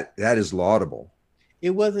 Right. That is laudable. It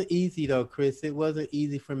wasn't easy though, Chris. It wasn't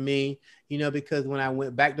easy for me, you know, because when I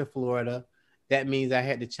went back to Florida, that means I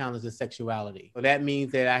had to challenge the sexuality. So that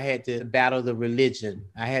means that I had to battle the religion.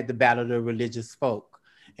 I had to battle the religious folk.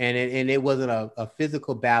 And it wasn't a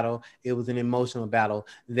physical battle. It was an emotional battle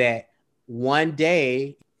that one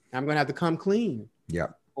day I'm going to have to come clean. Yeah.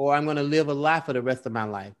 Or I'm going to live a lie for the rest of my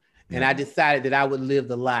life. Yeah. And I decided that I would live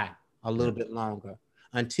the lie a little bit longer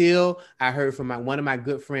until I heard from one of my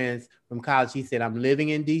good friends from college. He said, I'm living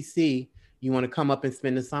in DC. You want to come up and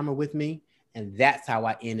spend the summer with me? And that's how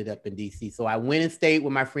I ended up in DC. So I went and stayed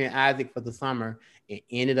with my friend Isaac for the summer and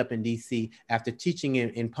ended up in DC after teaching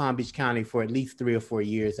in Palm Beach County for at least 3 or 4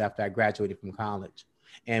 years after I graduated from college.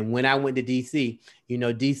 And when I went to DC, you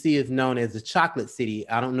know, DC is known as the chocolate city.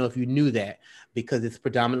 I don't know if you knew that because it's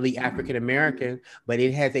predominantly African-American, but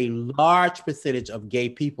it has a large percentage of gay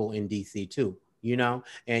people in DC too, you know?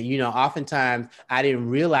 And, you know, oftentimes I didn't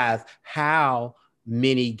realize how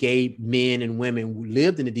many gay men and women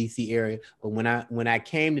lived in the DC area, but when I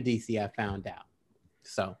came to DC, I found out.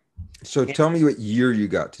 So tell me what year you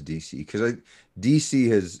got to DC, because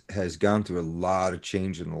DC has gone through a lot of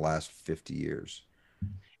change in the last 50 years.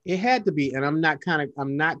 It had to be, and I'm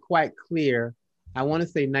not quite clear. I want to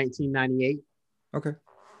say 1998. Okay.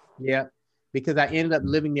 Yeah, because I ended up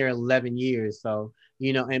living there 11 years. So,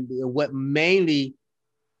 you know, and what mainly,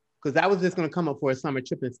 because I was just going to come up for a summer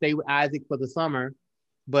trip and stay with Isaac for the summer,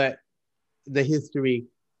 but the history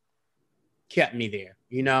kept me there,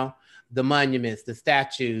 you know, the monuments, the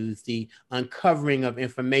statues, the uncovering of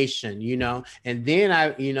information, you know, and then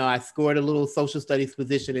I scored a little social studies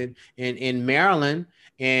position in Maryland,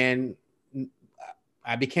 and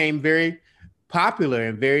I became very popular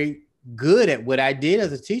and very good at what I did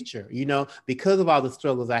as a teacher, you know, because of all the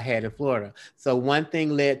struggles I had in Florida. So one thing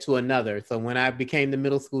led to another. So when I became the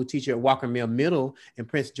middle school teacher at Walker Mill Middle in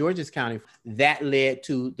Prince George's County, that led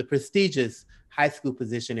to the prestigious high school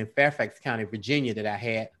position in Fairfax County, Virginia, that I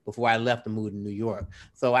had before I left to move to New York.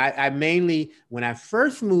 So I mainly, when I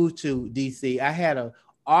first moved to DC, I had an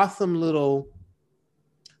awesome little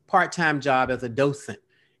part-time job as a docent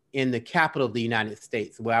in the capital of the United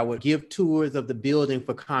States, where I would give tours of the building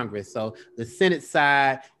for Congress. So the Senate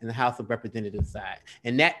side and the House of Representatives side.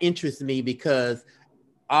 And that interests me because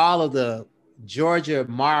all of the Georgia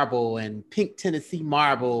marble and pink Tennessee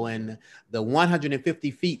marble and the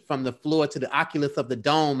 150 feet from the floor to the oculus of the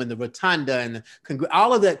dome and the rotunda and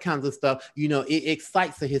all of that kinds of stuff, you know, it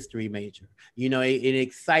excites a history major. You know, it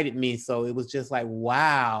excited me. So it was just like,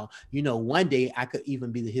 wow, you know, one day I could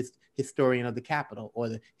even be the historian of the Capitol or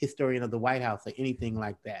the historian of the White House or anything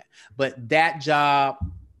like that. But that job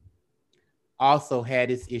also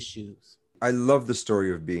had its issues. I love the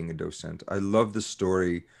story of being a docent. I love the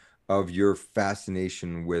story of your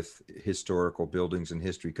fascination with historical buildings and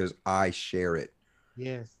history, because I share it.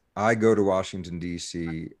 Yes. I go to Washington,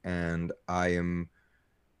 D.C., and I am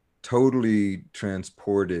totally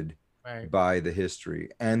transported by the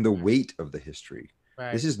history and the weight of the history.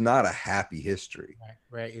 Right. This is not a happy history.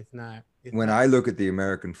 Right. It's not. When I look at the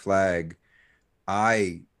American flag,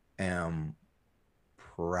 I am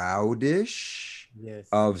proudish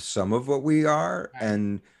of some of what we are,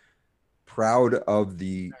 and proud of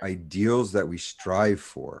the ideals that we strive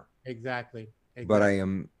for. Exactly. But I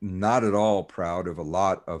am not at all proud of a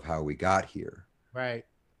lot of how we got here. Right.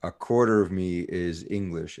 a quarter of me is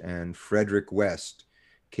English. And Frederick West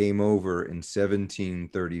came over in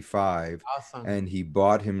 1735, Awesome. and he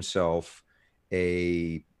bought himself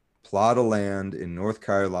a plot of land in North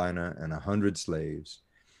Carolina and 100 slaves.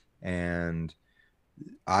 And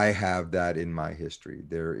I have that in my history.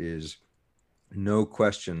 There is no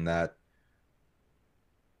question that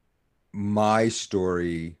my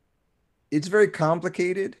story, it's very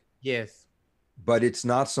complicated, Yes. but it's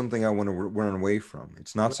not something I want to run away from.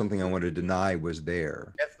 It's not something I want to deny was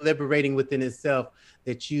there. That's liberating within itself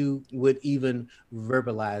that you would even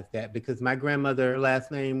verbalize that, because my grandmother, her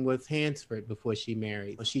last name was Hansford before she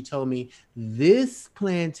married. She told me this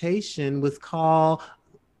plantation was called,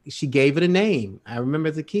 she gave it a name. I remember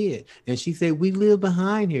as a kid, and she said, we live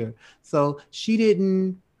behind here. So she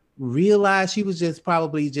didn't realize, she was just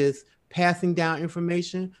probably just passing down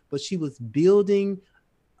information, but she was building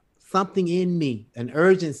something in me, an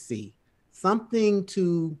urgency, something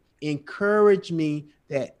to encourage me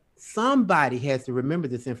that somebody has to remember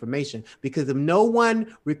this information, because if no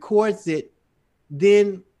one records it,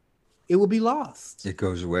 then it will be lost. It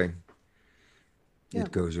goes away. Yeah.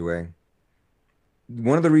 It goes away.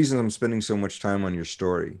 One of the reasons I'm spending so much time on your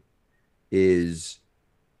story is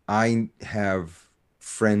I have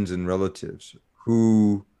friends and relatives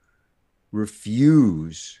who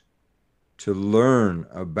refuse to learn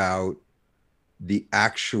about the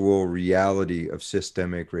actual reality of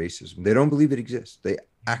systemic racism. They don't believe it exists. They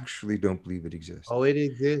actually don't believe it exists. Oh, it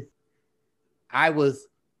exists. I was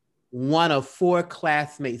one of 4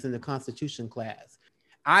 classmates in the Constitution class.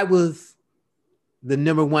 I was the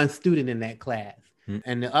number 1 student in that class.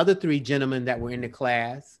 And the other 3 gentlemen that were in the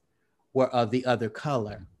class were of the other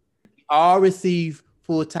color. All received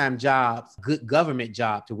full-time jobs, good government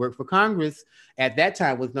job. To work for Congress at that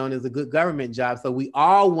time was known as a good government job. So we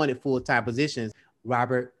all wanted full-time positions.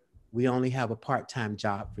 Robert, we only have a part-time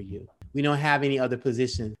job for you. We don't have any other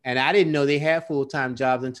positions. And I didn't know they had full-time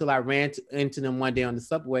jobs until I ran into them one day on the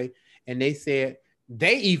subway, and they said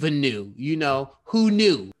they even knew, you know, who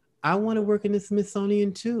knew? I want to work in the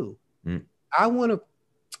Smithsonian too. I want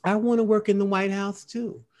to work in the White House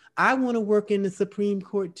too. I want to work in the Supreme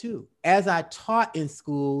Court too. As I taught in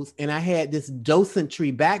schools and I had this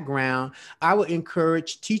docentry background, I would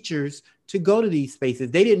encourage teachers to go to these spaces.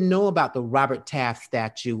 They didn't know about the Robert Taft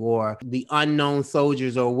statue or the unknown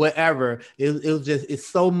soldiers or whatever. It was just, it's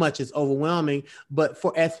so much, it's overwhelming. But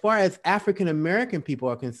for as far as African-American people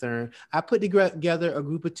are concerned, I put together a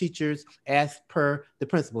group of teachers as per the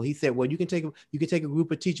principal. He said, well, you can take a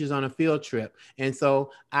group of teachers on a field trip. And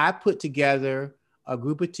so I put together a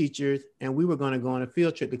group of teachers, and we were going to go on a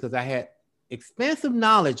field trip because I had expansive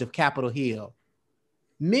knowledge of Capitol Hill.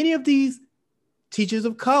 Many of these teachers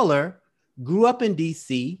of color grew up in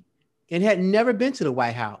DC and had never been to the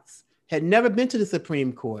White House, had never been to the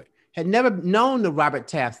Supreme Court, had never known the Robert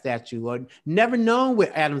Taft statue, or never known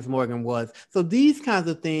where Adams Morgan was. So these kinds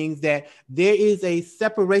of things, that there is a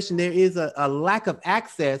separation, there is a lack of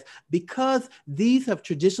access, because these have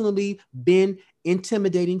traditionally been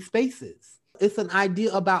intimidating spaces. It's an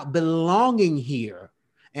idea about belonging here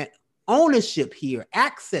and ownership here,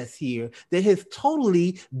 access here, that has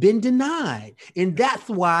totally been denied. And that's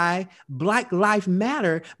why Black Lives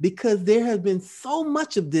Matter, because there has been so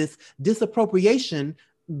much of this disappropriation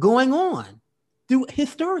going on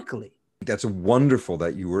historically. That's wonderful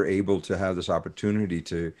that you were able to have this opportunity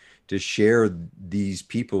to share these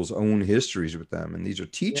people's own histories with them. And these are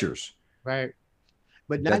teachers. Yeah, right.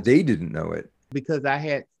 But that they didn't know it. Because I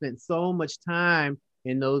had spent so much time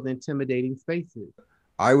in those intimidating spaces.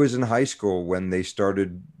 I was in high school when they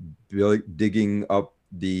started digging up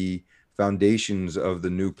the foundations of the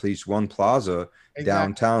new Police One Plaza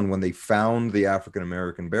downtown, when they found the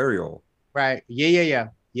African-American burial. Right.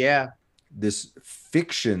 Yeah. This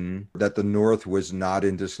fiction that the North was not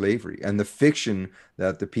into slavery, and the fiction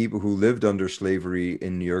that the people who lived under slavery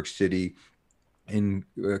in New York City in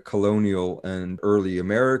colonial and early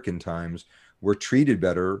American times were treated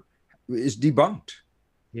better, is debunked.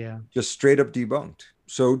 Yeah. Just straight up debunked.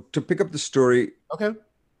 So to pick up the story, okay,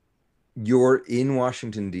 you're in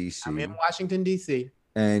Washington, D.C. I'm in Washington, D.C.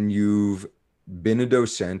 And you've been a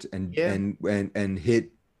docent and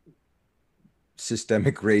hit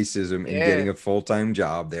systemic racism in getting a full-time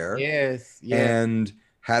job there. Yes. And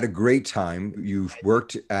had a great time. You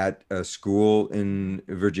worked at a school in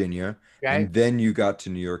Virginia, and then you got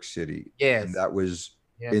to New York City. Yes. And that was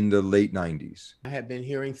in the late 90s. I had been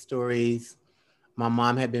hearing stories. My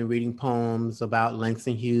mom had been reading poems about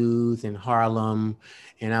Langston Hughes and Harlem,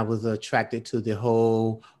 and I was attracted to the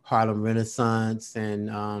whole Harlem Renaissance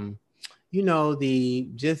and, you know, the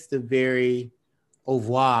very au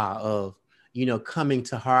revoir of coming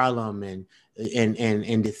to Harlem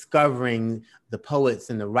and discovering the poets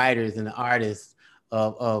and the writers and the artists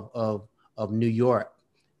of New York.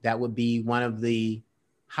 That would be one of the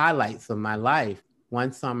highlights of my life.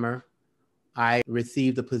 One summer, I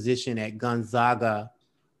received a position at Gonzaga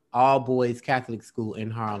All Boys Catholic School in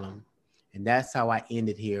Harlem. And that's how I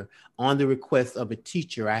ended here. On the request of a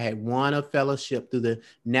teacher, I had won a fellowship through the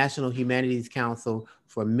National Humanities Council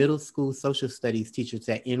for middle school social studies teachers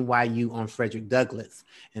at NYU on Frederick Douglass.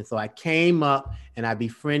 And so I came up and I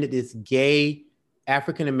befriended this gay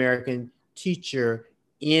African-American teacher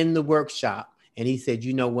in the workshop. And he said,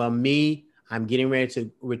 I'm getting ready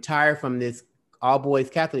to retire from this all boys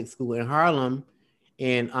Catholic school in Harlem,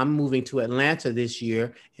 and I'm moving to Atlanta this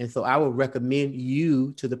year. And so I would recommend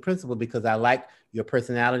you to the principal because I like your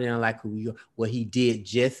personality and I like who you are. Well, he did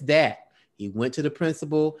just that. He went to the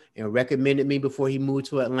principal and recommended me before he moved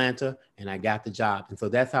to Atlanta, and I got the job. And so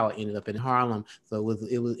that's how I ended up in Harlem. So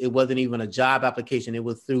it wasn't even a job application. It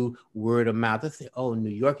was through word of mouth. I said, oh, New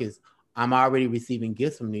York I'm already receiving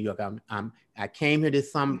gifts from New York. I came here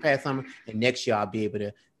this past summer, and next year I'll be able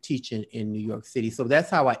to teach in New York City. So that's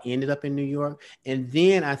how I ended up in New York. And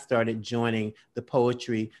then I started joining the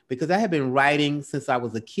poetry because I had been writing since I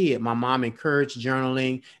was a kid. My mom encouraged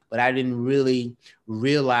journaling, but I didn't really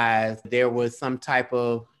realize there was some type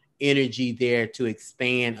of energy there to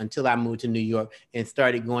expand until I moved to New York and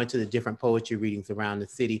started going to the different poetry readings around the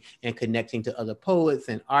city and connecting to other poets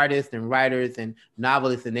and artists and writers and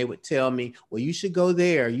novelists. And they would tell me, well, you should go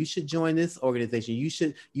there. You should join this organization.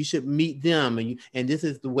 You should meet them. And this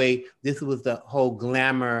was the whole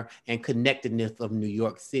glamour and connectedness of New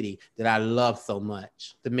York City that I love so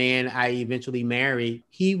much. The man I eventually married,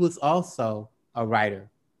 he was also a writer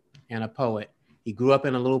and a poet. He grew up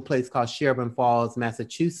in a little place called Sherburne Falls,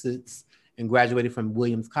 Massachusetts, and graduated from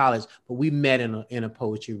Williams College. But we met in a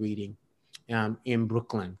poetry reading in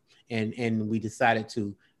Brooklyn. And we decided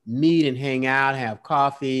to meet and hang out, have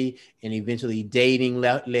coffee, and eventually dating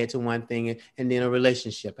led to one thing, and then a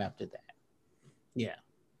relationship after that. Yeah.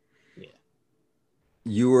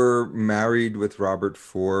 You were married with Robert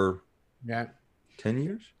for 10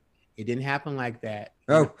 years? It didn't happen like that.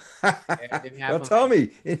 Oh, it didn't happen. Well, tell me.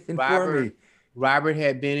 Inform me. Robert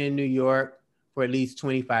had been in New York for at least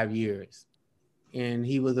 25 years. And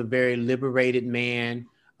he was a very liberated man,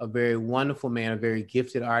 a very wonderful man, a very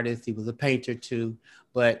gifted artist. He was a painter too,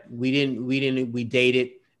 but we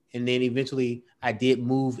dated. And then eventually I did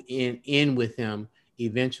move in with him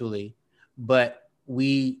eventually, but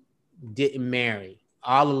we didn't marry.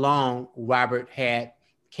 All along, Robert had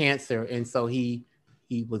cancer. And so he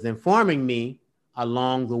was informing me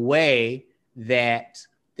along the way that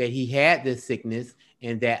he had this sickness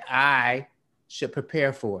and that I should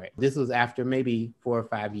prepare for it. This was after maybe 4 or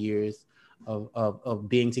 5 years of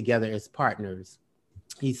being together as partners.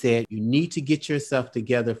 He said, you need to get yourself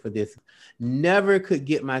together for this. Never could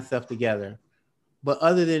get myself together. But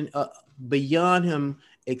other than beyond him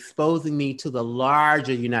exposing me to the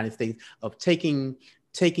larger United States, of taking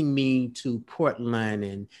me to Portland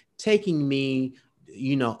and taking me,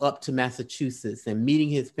 up to Massachusetts and meeting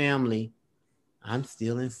his family, I'm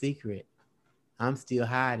still in secret. I'm still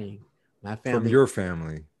hiding. My family. From your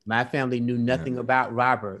family. My family knew nothing about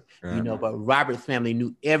Robert, but Robert's family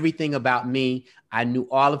knew everything about me. I knew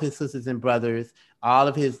all of his sisters and brothers, all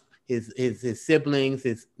of his siblings,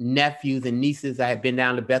 his nephews and nieces. I had been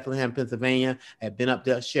down to Bethlehem, Pennsylvania, had been up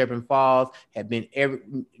to Sherburne Falls,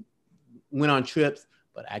 went on trips,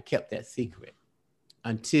 but I kept that secret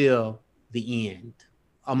until the end,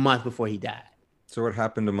 a month before he died. So what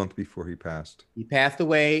happened a month before he passed? He passed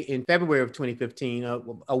away in February of 2015,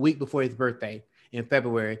 a week before his birthday in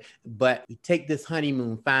February. But we take this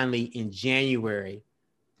honeymoon finally in January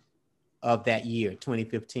of that year,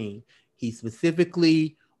 2015. He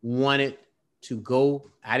specifically wanted to go.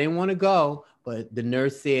 I didn't want to go, but the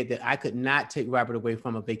nurse said that I could not take Robert away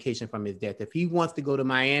from a vacation from his death. If he wants to go to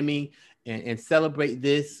Miami and celebrate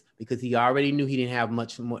this, because he already knew he didn't have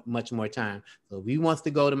much more time. So if he wants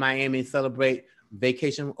to go to Miami and celebrate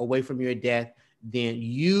vacation away from your death, then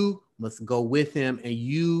you must go with him and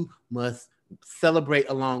you must celebrate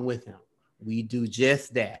along with him. We do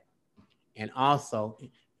just that. And also,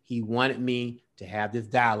 he wanted me to have this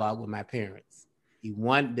dialogue with my parents.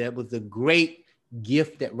 That was a great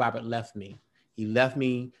gift that Robert left me. He left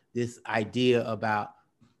me this idea about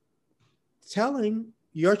telling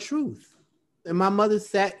your truth. And my mother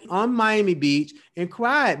sat on Miami Beach and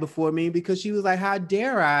cried before me because she was like, how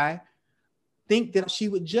dare I think that she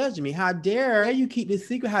would judge me? How dare you keep this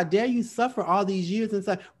secret? How dare you suffer all these years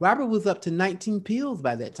inside? Robert was up to 19 pills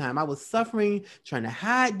by that time. I was suffering, trying to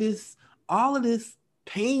hide all of this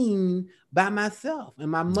paying by myself. And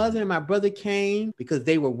my mother and my brother came because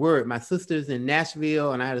they were worried. My sisters in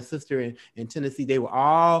Nashville and I had a sister in Tennessee. They were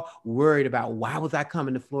all worried about why was I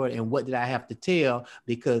coming to Florida and what did I have to tell?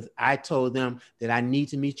 Because I told them that I need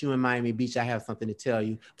to meet you in Miami Beach. I have something to tell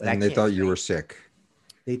you. But and they thought you were sick.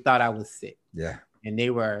 They thought I was sick. Yeah. And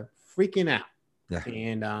they were freaking out. Yeah.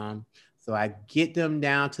 And so I get them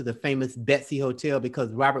down to the famous Betsy Hotel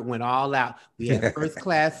because Robert went all out. We had first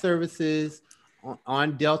class services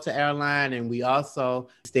on Delta Airline, and we also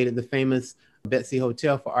stayed at the famous Betsy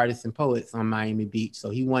Hotel for Artists and Poets on Miami Beach. So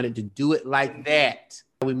he wanted to do it like that.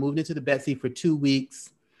 We moved into the Betsy for 2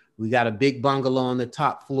 weeks. We got a big bungalow on the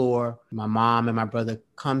top floor. My mom and my brother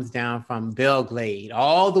comes down from Belgrade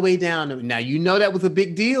all the way down. Now, you know that was a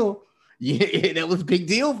big deal. Yeah, that was a big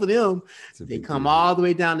deal for them. They come all the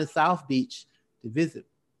way down to South Beach to visit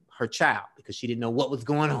her child because she didn't know what was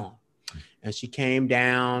going on. And she came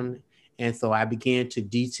down. And so I began to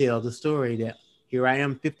detail the story that here I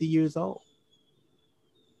am 50 years old.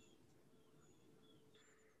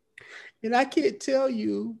 And I can't tell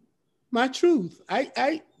you my truth.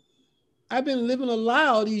 I've been living a lie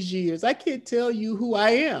all these years. I can't tell you who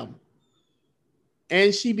I am.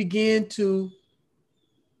 And she began to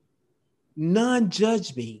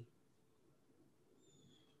non-judge me.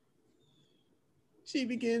 She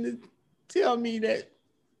began to tell me that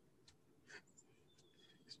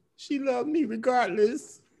she loved me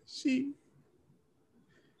regardless.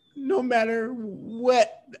 No matter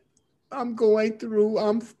what I'm going through,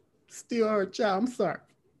 I'm still her child. I'm sorry.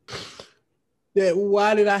 That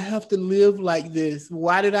why did I have to live like this?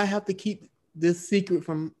 Why did I have to keep this secret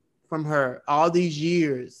from her all these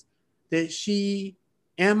years? That she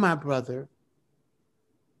and my brother,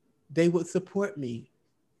 they would support me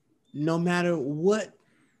no matter what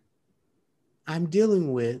I'm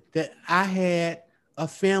dealing with, that I had a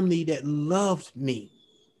family that loved me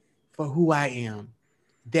for who I am,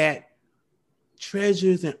 that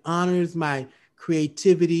treasures and honors my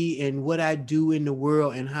creativity and what I do in the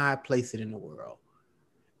world and how I place it in the world.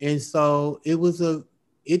 And so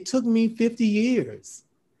it took me 50 years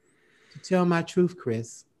to tell my truth,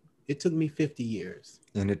 Chris. It took me 50 years.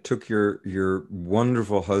 And it took your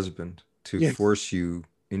wonderful husband to force you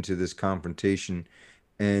into this confrontation.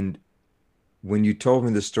 And when you told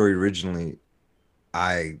me the story originally,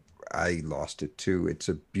 I lost it too. It's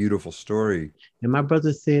a beautiful story. And my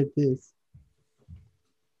brother said this.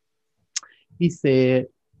 He said,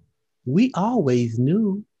 we always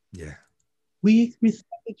knew. Yeah. We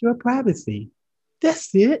respected your privacy.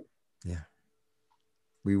 That's it. Yeah.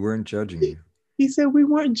 We weren't judging you. He said, we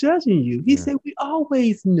weren't judging you. He said, we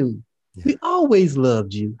always knew. Yeah. We always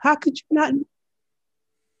loved you. How could you not?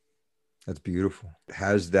 That's beautiful.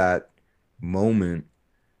 Has that moment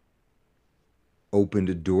opened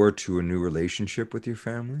a door to a new relationship with your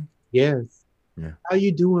family? Yes. Yeah. How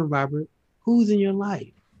you doing, Robert? Who's in your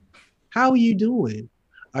life? How are you doing?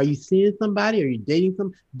 Are you seeing somebody? Are you dating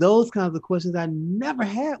some? Those kinds of questions I never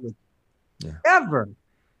had with you. Yeah. Ever.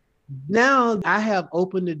 Now I have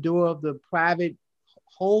opened the door of the private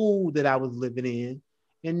hole that I was living in.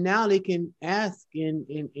 And now they can ask and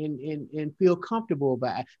feel comfortable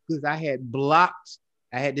about it, because I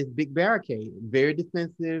had this big barricade, very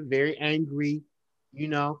defensive, very angry,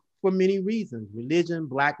 for many reasons. Religion,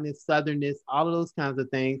 Blackness, Southernness, all of those kinds of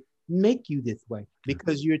things make you this way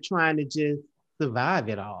because you're trying to just survive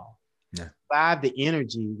it all. Yeah. Survive the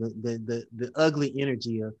energy, the ugly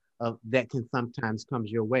energy of that can sometimes comes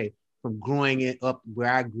your way from growing it up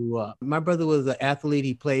where I grew up. My brother was an athlete.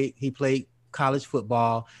 He played college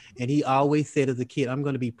football, and he always said as a kid, I'm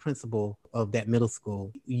going to be principal of that middle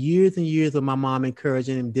school. Years and years of my mom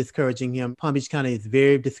encouraging him, discouraging him. Palm Beach County is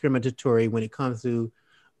very discriminatory when it comes to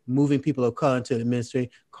moving people of color into the ministry.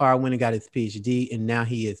 Carl went and got his PhD, and now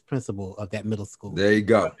he is principal of that middle school. There you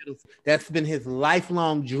go. That's been his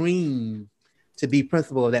lifelong dream, to be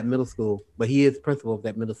principal of that middle school, but he is principal of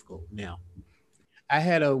that middle school now. I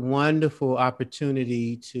had a wonderful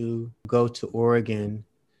opportunity to go to Oregon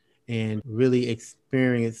and really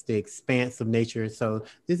experience the expanse of nature. So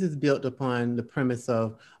this is built upon the premise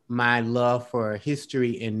of my love for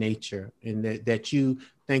history and nature, and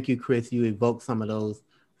thank you, Chris, you evoked some of those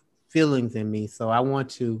feelings in me. So I want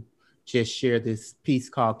to just share this piece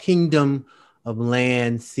called Kingdom of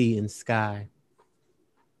Land, Sea, and Sky.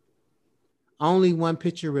 Only one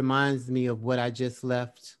picture reminds me of what I just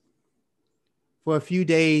left. For a few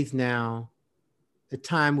days now, the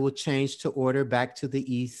time will change to order back to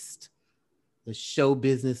the east, the show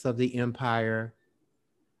business of the empire.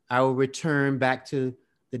 I will return back to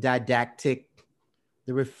the didactic,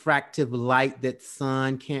 the refractive light that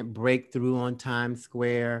sun can't break through on Times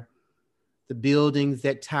Square, the buildings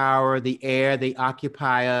that tower, the air they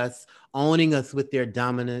occupy us, owning us with their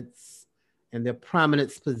dominance, and their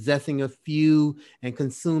prominence possessing a few and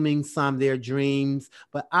consuming some their dreams.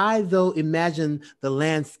 But I, though, imagine the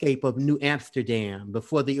landscape of New Amsterdam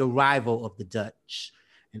before the arrival of the Dutch,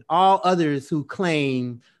 and all others who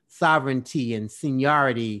claim sovereignty and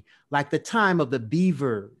seniority, like the time of the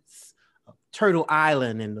beavers, Turtle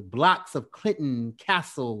Island, and the blocks of Clinton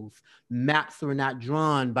castles. Maps were not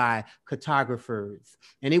drawn by cartographers.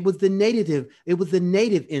 And it was the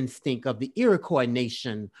native instinct of the Iroquois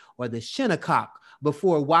nation or the Shinnecock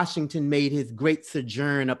before Washington made his great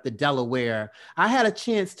sojourn up the Delaware. I had a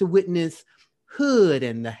chance to witness Hood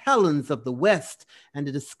and the Helens of the West and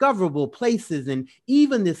the discoverable places, and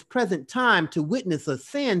even this present time to witness a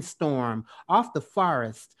sandstorm off the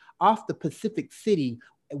forest, off the Pacific City,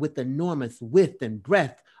 with enormous width and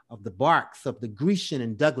breadth of the barks of the Grecian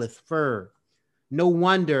and Douglas fir. No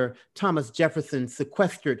wonder Thomas Jefferson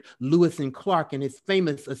sequestered Lewis and Clark and his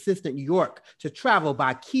famous assistant York to travel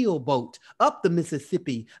by keel boat up the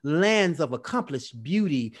Mississippi, lands of accomplished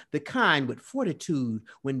beauty, the kind with fortitude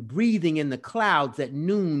when breathing in the clouds at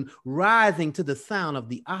noon, rising to the sound of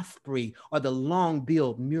the osprey or the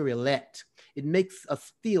long-billed murrelet. It makes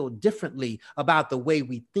us feel differently about the way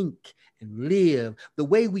we think and live, the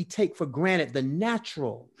way we take for granted the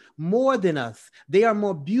natural. More than us, they are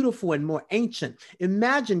more beautiful and more ancient.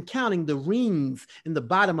 Imagine counting the rings in the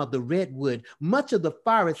bottom of the redwood. Much of the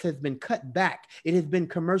forest has been cut back. It has been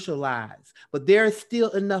commercialized, but there is still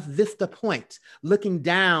enough vista point looking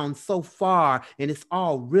down so far, and it's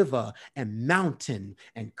all river and mountain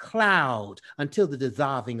and cloud until the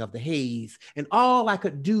dissolving of the haze. And all I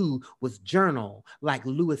could do was journal like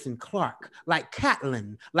Lewis and Clark, like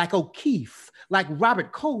Catlin, like O'Keefe, like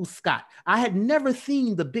Robert Colescott. I had never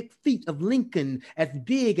seen the big feet of Lincoln as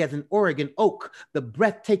big as an Oregon oak. The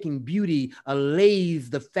breathtaking beauty allays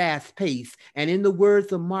the fast pace. And in the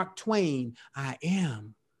words of Mark Twain, I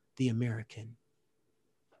am the American.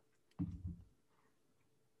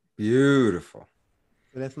 Beautiful.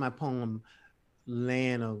 So that's my poem,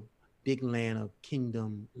 Big Land of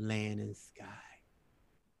Kingdom, Land and Sky.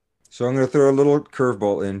 So I'm going to throw a little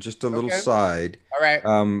curveball in, just a little side. All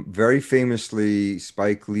right. Very famously,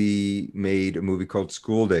 Spike Lee made a movie called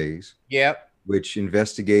School Days. Yep. Which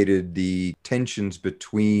investigated the tensions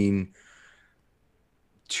between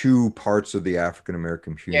two parts of the African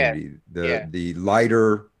American community: the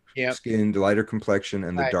lighter skin, the lighter complexion,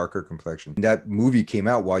 and the darker complexion. That movie came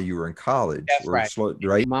out while you were in college. That's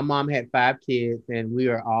right. My mom had 5 kids, and we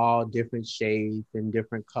are all different shades and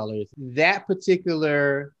different colors. That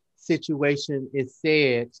particular situation is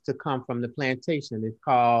said to come from the plantation. It's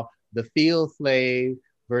called the field slave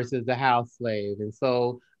versus the house slave. And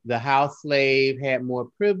so the house slave had more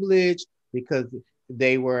privilege because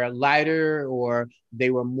they were lighter, or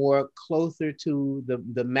they were more closer to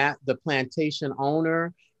the plantation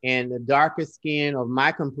owner, and the darker skin of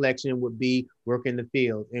my complexion would be working the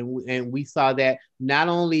field. And we saw that not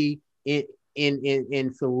only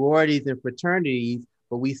in sororities and fraternities,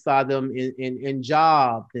 but we saw them in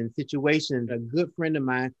jobs and situations. A good friend of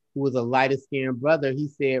mine who was a lighter skinned brother, he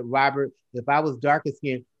said, Robert, if I was darker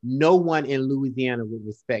skinned, no one in Louisiana would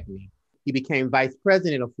respect me. He became vice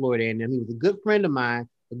president of Florida A&M. He was a good friend of mine.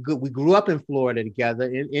 We grew up in Florida together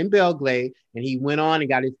in Belgrade, and he went on and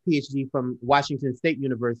got his PhD from Washington State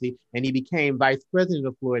University, and he became vice president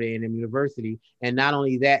of Florida A&M University. And not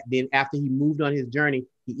only that, then after he moved on his journey,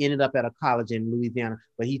 he ended up at a college in Louisiana.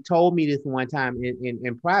 But he told me this one time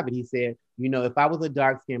in private. He said, you know, if I was a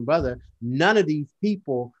dark-skinned brother, none of these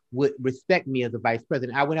people would respect me as a vice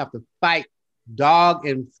president. I would have to fight, dog,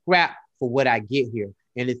 and scrap for what I get here.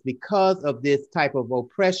 And it's because of this type of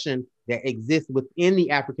oppression that exists within the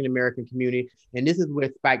African-American community. And this is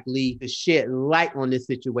where Spike Lee to shed light on this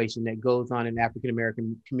situation that goes on in the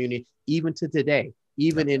African-American community, even to today,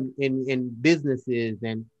 even in businesses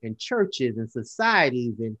and churches and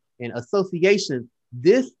societies and associations.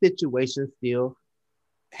 This situation still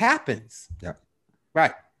happens. Yeah.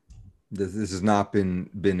 Right. This has not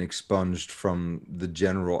been expunged from the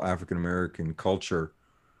general African-American culture,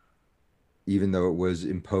 even though it was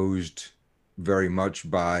imposed very much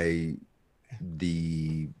by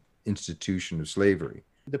the institution of slavery.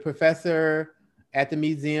 The professor at the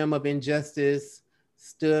Museum of Injustice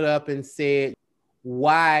stood up and said,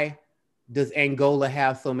 why does Angola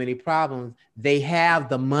have so many problems? They have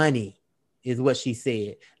the money, is what she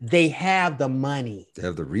said. They have the money. They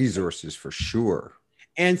have the resources for sure.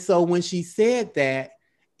 And so when she said that,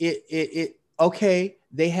 okay,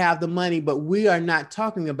 they have the money, but we are not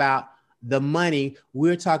talking about the money.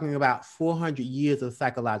 We're talking about 400 years of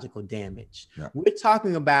psychological damage. Yeah. We're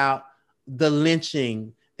talking about the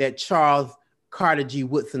lynching that Charles Carter G.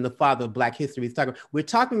 Woodson, the father of Black history, is talking about. We're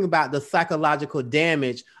talking about the psychological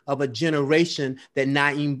damage of a generation that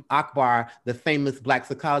Naim Akbar, the famous Black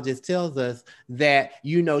psychologist, tells us that,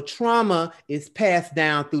 you know, trauma is passed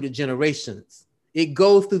down through the generations. It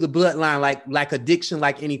goes through the bloodline like addiction,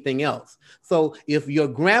 like anything else. So if your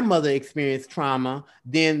grandmother experienced trauma,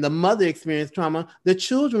 then the mother experienced trauma, the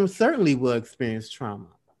children certainly will experience trauma.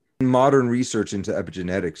 Modern research into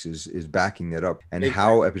epigenetics is backing that up, and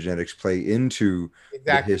how epigenetics play into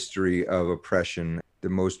the history of oppression. The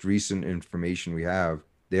most recent information we have,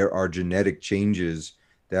 there are genetic changes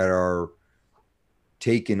that are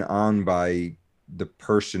taken on by the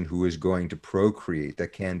person who is going to procreate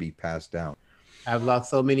that can be passed down. I've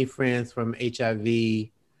lost so many friends from HIV,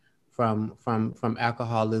 from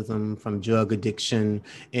alcoholism, from drug addiction,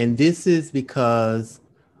 and this is because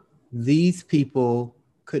these people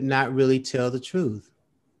could not really tell the truth.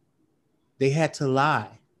 They had to lie.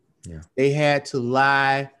 Yeah. They had to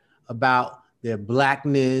lie about their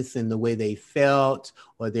Blackness and the way they felt,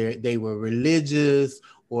 or they were religious,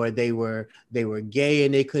 or they were gay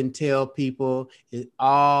and they couldn't tell people. It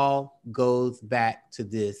all goes back to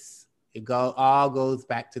this. All goes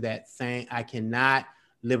back to that saying, I cannot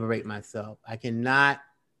liberate myself. I cannot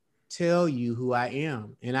tell you who I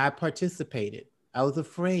am. And I participated. I was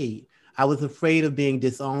afraid. I was afraid of being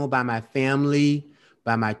disowned by my family,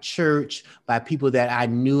 by my church, by people that I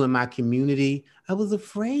knew in my community. I was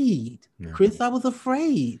afraid, Chris, I was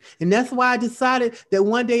afraid. And that's why I decided that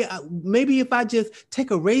one day, maybe if I just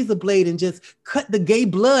take a razor blade and just cut the gay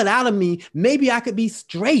blood out of me, maybe I could be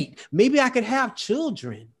straight. Maybe I could have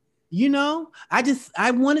children. You know,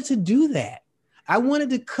 I wanted to do that. I wanted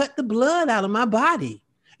to cut the blood out of my body.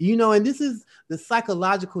 You know, and this is the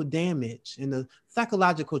psychological damage and the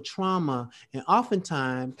psychological trauma. And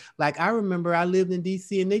oftentimes, like I remember I lived in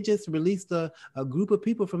DC and they just released a group of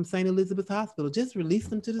people from St. Elizabeth Hospital, just released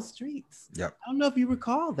them to the streets. Yep. I don't know if you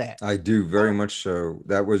recall that. I do, very much so.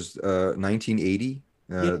 That was 1980.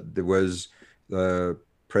 There was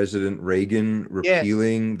President Reagan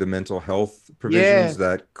repealing the mental health provisions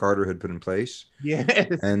that Carter had put in place. Yes.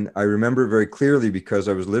 And I remember very clearly because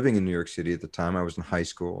I was living in New York City at the time. I was in high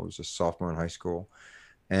school. I was a sophomore in high school.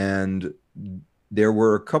 And there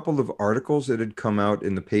were a couple of articles that had come out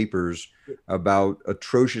in the papers about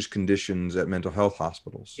atrocious conditions at mental health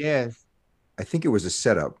hospitals. Yes. I think it was a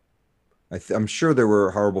setup. I'm sure there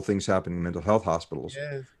were horrible things happening in mental health hospitals.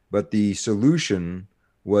 Yes. But the solution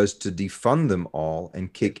was to defund them all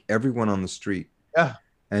and kick everyone on the street. Yeah.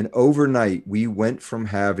 And overnight, we went from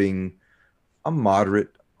having a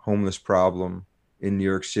moderate homeless problem in New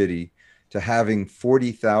York City to having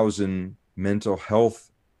 40,000 mental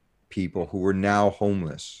health people who were now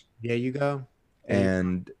homeless. There you go.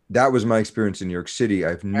 And that was my experience in New York City. I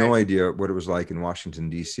have no idea what it was like in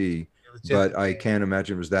Washington, D.C., but I can't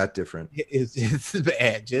imagine it was that different. It's just as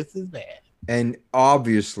bad, just as bad. And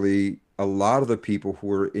obviously, a lot of the people who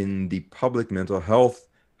were in the public mental health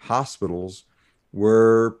hospitals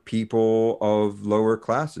were people of lower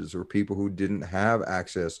classes or people who didn't have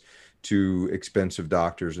access to expensive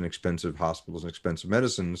doctors and expensive hospitals and expensive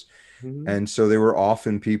medicines. Mm-hmm. And so they were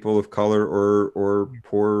often people of color or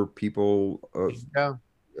poor people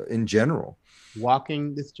in general.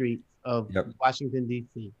 Walking the streets of Washington,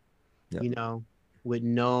 D.C., you know, with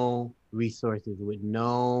no resources, with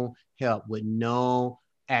no help, with no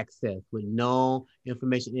access, with no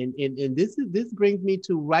information. And this brings me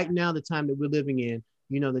to right now, the time that we're living in.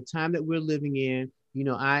 You know, the time that we're living in, you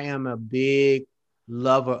know, I am a big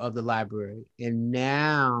lover of the library. And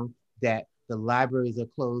now that the libraries are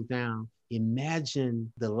closed down,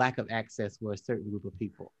 imagine the lack of access for a certain group of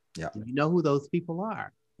people. Yeah. You know who those people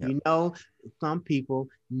are. Yeah. You know, some people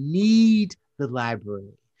need the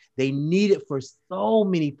library. They need it for so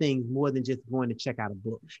many things more than just going to check out a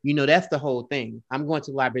book. You know, that's the whole thing. I'm going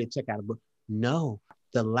to the library to check out a book. No,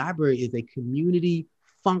 the library is a community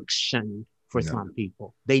function for some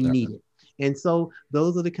people. They need it. And so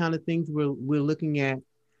those are the kind of things we're looking at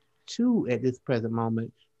too at this present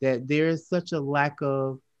moment, that there is such a lack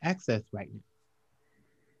of access right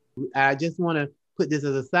now. I just want to put this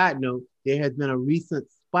as a side note. There has been a recent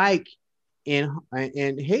spike in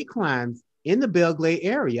hate crimes in the Belle Glade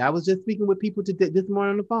area. I was just speaking with people this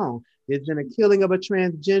morning on the phone. There's been a killing of a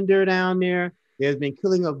transgender down there. There's been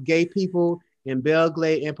killing of gay people in Belle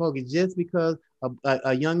Glade and Poca just because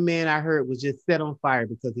a young man I heard was just set on fire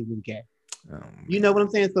because he was gay. Oh, you know what I'm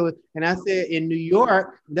saying? So, and I said in New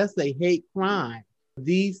York, that's a hate crime.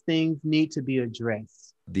 These things need to be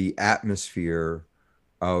addressed. The atmosphere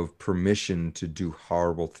of permission to do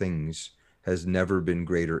horrible things has never been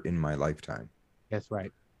greater in my lifetime. That's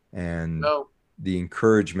right. and Oh, the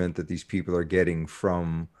encouragement that these people are getting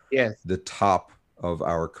from yes, the top of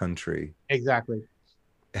our country exactly.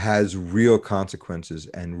 has real consequences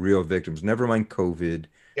and real victims. Never mind COVID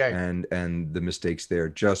Yeah, and the mistakes there,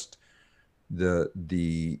 just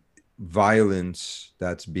the violence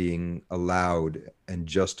that's being allowed and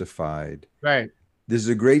justified. right. This is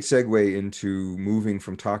a great segue into moving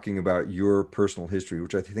from talking about your personal history,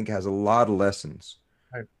 which I think has a lot of lessons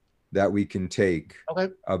Right. that we can take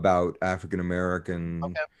Okay. about African American,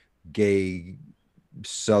 Okay. gay,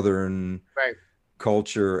 Southern Right.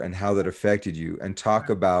 culture and how that affected you, and talk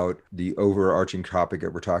about the overarching topic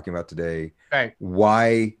that we're talking about today. Right.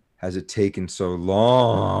 Why has it taken so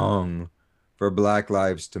long for Black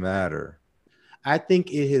Lives to matter? I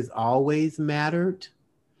think it has always mattered.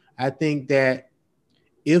 I think that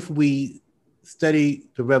if we study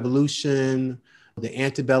the revolution, the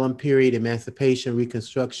antebellum period, emancipation,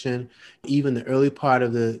 Reconstruction, even the early part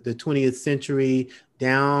of the 20th century,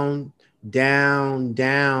 down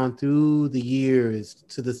through the years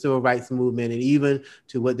to the civil rights movement, and even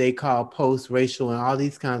to what they call post-racial and all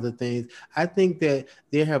these kinds of things, I think that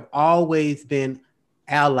there have always been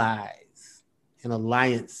allies and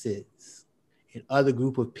alliances and other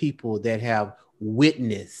group of people that have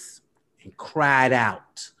witnessed and cried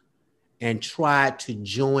out and tried to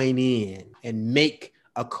join in and make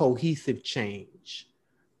a cohesive change.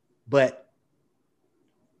 But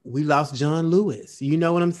we lost John Lewis. You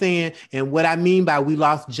know what I'm saying? And what I mean by we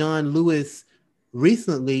lost John Lewis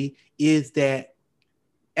recently is that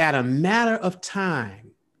at a matter of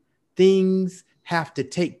time, things have to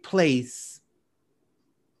take place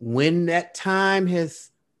when that time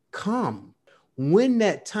has come, when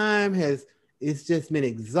that time has, it's just been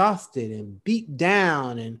exhausted and beat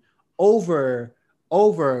down and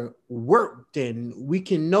overworked, and we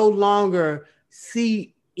can no longer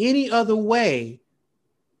see any other way.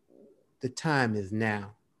 The time is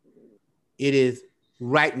now. It is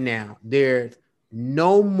right now. There's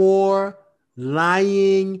no more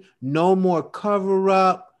lying, no more cover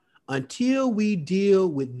up until we deal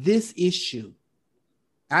with this issue.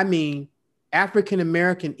 I mean, African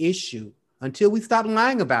American issue, until we stop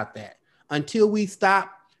lying about that, until we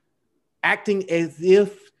stop acting as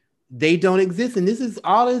if they don't exist. And this is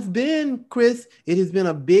all it's been, Chris. It has been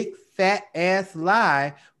a big fat ass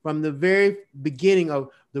lie from the very beginning of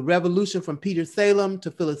the revolution, from Peter Salem to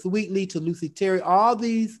Phyllis Wheatley to Lucy Terry, all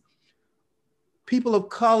these people of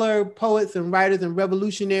color, poets and writers and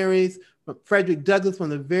revolutionaries, from Frederick Douglass, from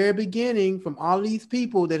the very beginning, from all these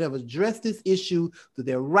people that have addressed this issue through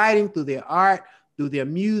their writing, through their art, through their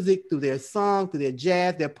music, through their song, through their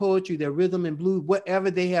jazz, their poetry, their rhythm and blues, whatever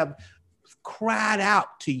they have cried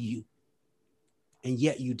out to you, and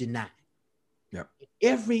yet you deny. Yep.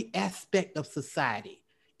 Every aspect of society,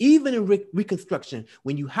 even in Reconstruction,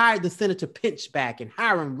 when you hired the Senator Pinchback and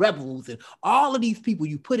Hiram Rebels and all of these people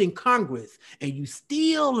you put in Congress, and you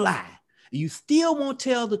still lie. You still won't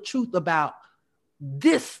tell the truth about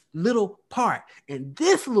this little part. And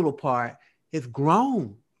this little part has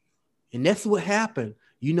grown. And that's what happened.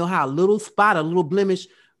 You know how a little spot, a little blemish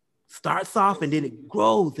starts off, and then it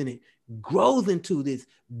grows, and it grows into this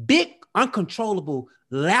big, uncontrollable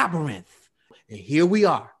labyrinth. And here we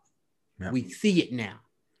are. Yeah. We see it now.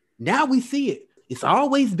 Now we see it. It's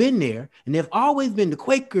always been there. And there've always been the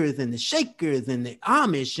Quakers and the Shakers and the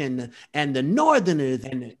Amish and the Northerners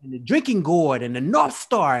and the Drinking Gourd and the North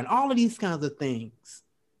Star and all of these kinds of things.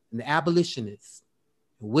 And the abolitionists,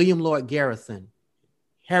 William Lloyd Garrison,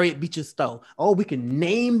 Harriet Beecher Stowe. Oh, we can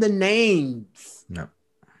name the names. No.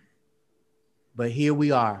 But here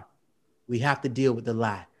we are. We have to deal with the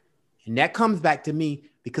lie. And that comes back to me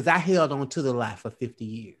because I held on to the lie for 50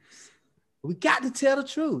 years. We got to tell the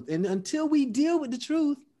truth. And until we deal with the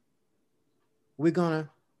truth, we're going to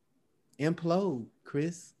implode,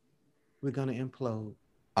 Chris. We're going to implode.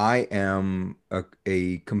 I am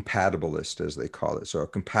a compatibilist, as they call it. So a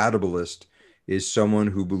compatibilist is someone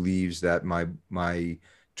who believes that my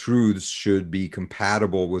truths should be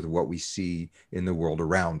compatible with what we see in the world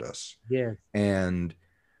around us. Yes. And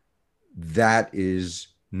that is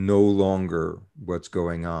no longer what's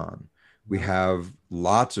going on. We have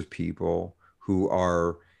lots of people who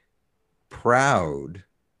are proud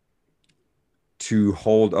to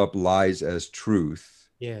hold up lies as truth.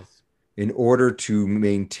 Yes. In order to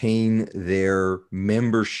maintain their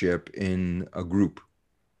membership in a group.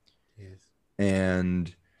 Yes.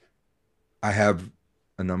 And I have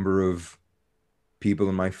a number of people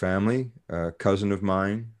in my family, a cousin of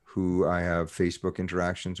mine who I have Facebook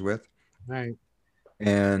interactions with. Right.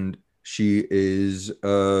 And she is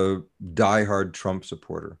a diehard Trump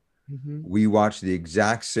supporter. Mm-hmm. We watch the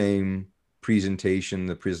exact same presentation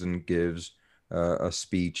the president gives, a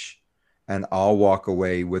speech, and I'll walk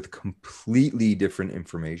away with completely different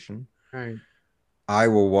information. Right. I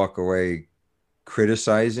will walk away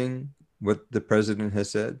criticizing what the president has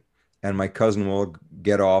said, and my cousin will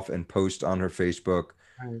get off and post on her Facebook,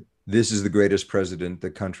 Right. this is the greatest president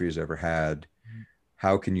the country has ever had.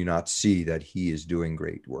 How can you not see that he is doing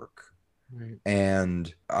great work? Right.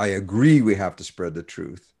 And I agree we have to spread the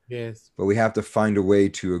truth. Yes. But we have to find a way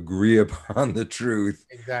to agree upon the truth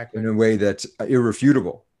Exactly. in a way that's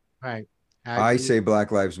irrefutable. Right. I say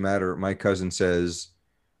Black Lives Matter. My cousin says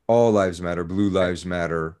all lives matter, blue lives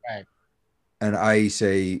matter. Right. And I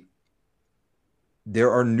say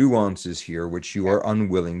there are nuances here which you are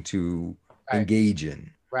unwilling to engage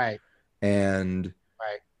in. Right. And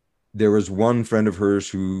there was one friend of hers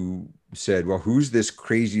who said, well, who's this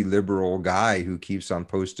crazy liberal guy who keeps on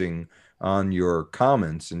posting on your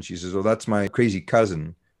comments? And she says, well, that's my crazy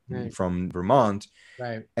cousin from Vermont.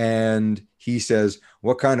 Right. And he says,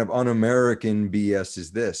 what kind of un-American BS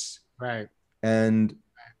is this? Right. And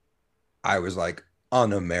I was like,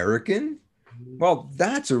 un-American? Well,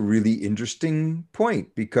 that's a really interesting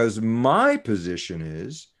point, because my position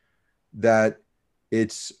is that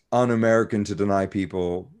it's un-American to deny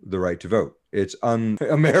people the right to vote. It's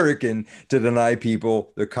un-American to deny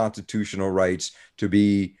people the constitutional rights to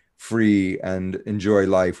be free and enjoy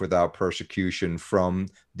life without persecution from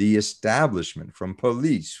the establishment, from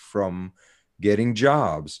police, from getting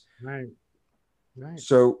jobs. Right. Right.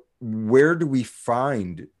 So where do we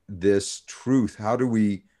find this truth? How do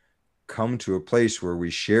we come to a place where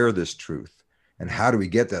we share this truth? And how do we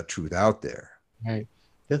get that truth out there? Right.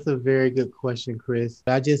 That's a very good question, Chris.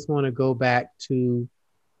 I just want to go back to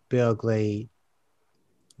Belle Glade,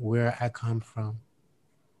 where I come from.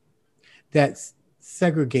 That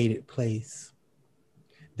segregated place,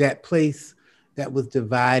 that place that was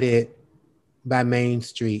divided by Main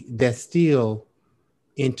Street, that still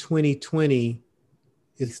in 2020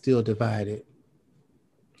 is still divided.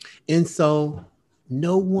 And so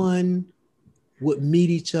no one would meet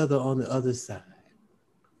each other on the other side.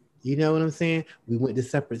 You know what I'm saying? We went to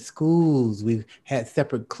separate schools. We've had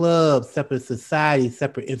separate clubs, separate societies,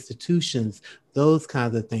 separate institutions, those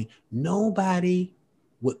kinds of things. Nobody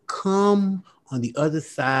would come on the other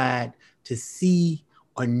side to see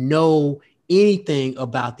or know anything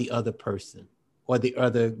about the other person or the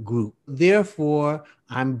other group. Therefore,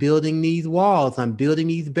 I'm building these walls. I'm building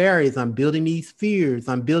these barriers. I'm building these fears.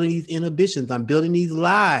 I'm building these inhibitions. I'm building these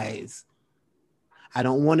lies. I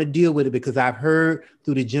don't want to deal with it because I've heard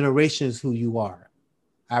through the generations who you are.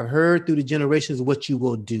 I've heard through the generations what you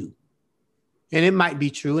will do. And it might be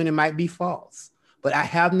true and it might be false, but I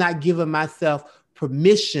have not given myself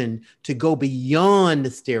permission to go beyond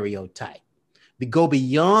the stereotype, to go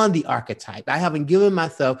beyond the archetype. I haven't given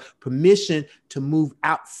myself permission to move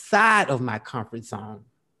outside of my comfort zone.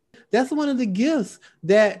 That's one of the gifts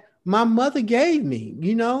that my mother gave me.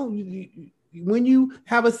 You know, when you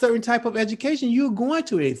have a certain type of education, you're going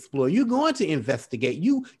to explore, you're going to investigate,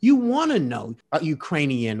 you want to know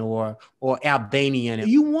Ukrainian or Albanian.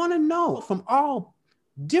 You want to know from all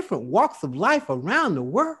different walks of life around the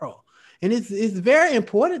world. And it's very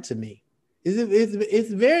important to me.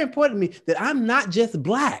 It's very important to me that I'm not just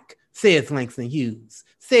Black, says Langston Hughes,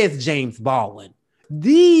 says James Baldwin.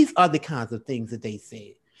 These are the kinds of things that they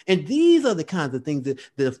said. And these are the kinds of things that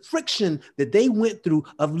the friction that they went through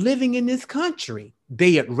of living in this country.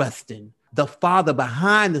 Bayard Rustin, the father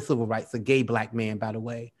behind the civil rights, a gay Black man, by the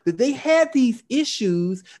way, that they had these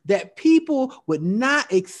issues that people would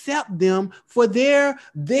not accept them for their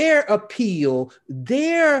appeal,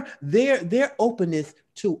 their openness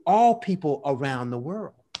to all people around the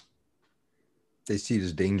world. They see it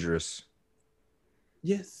as dangerous.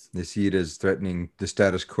 Yes. They see it as threatening the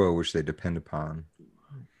status quo, which they depend upon.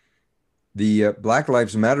 The Black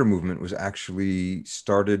Lives Matter movement was actually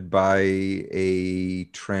started by a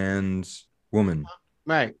trans woman.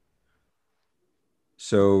 Right.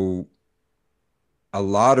 So a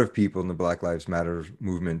lot of people in the Black Lives Matter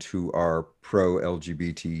movement who are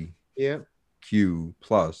pro-LGBTQ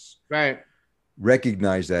plus right.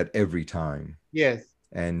 recognize that every time. Yes.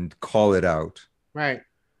 And call it out. Right.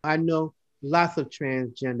 I know lots of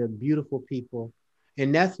transgender, beautiful people.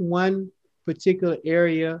 And that's one particular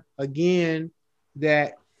area, again,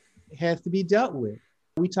 that has to be dealt with.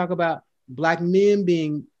 We talk about Black men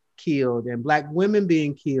being killed and Black women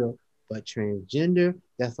being killed, but transgender,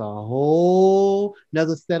 that's a whole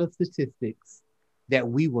nother set of statistics that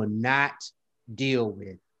we will not deal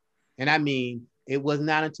with. And I mean, it was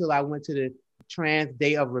not until I went to the Trans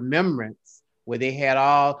Day of Remembrance where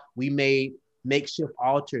we made makeshift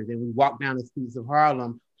altars and we walked down the streets of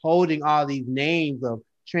Harlem holding all these names of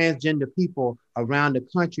transgender people around the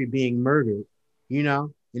country being murdered, you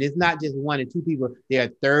know? And it's not just one or two people. There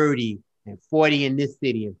are 30 and 40 in this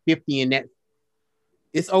city and 50 in that.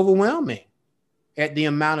 It's overwhelming at the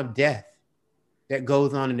amount of death that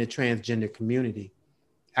goes on in the transgender community.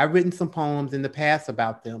 I've written some poems in the past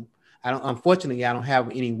about them. Unfortunately, I don't have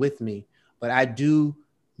any with me, but I do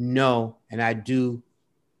know and I do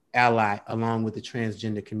ally along with the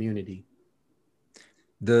transgender community.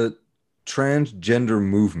 The transgender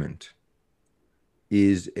movement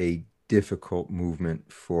is a difficult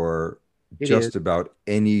movement for just about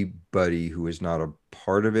anybody who is not a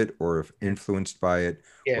part of it or influenced by it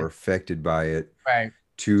or affected by it, right,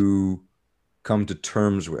 to come to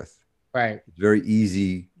terms with. Right. It's very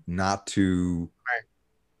easy not to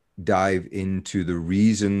dive into the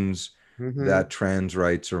reasons that trans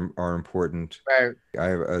rights are important. Right. I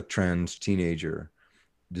have a trans teenager.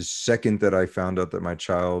 The second that I found out that my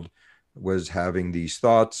child was having these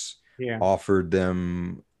thoughts, offered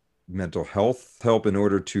them mental health help in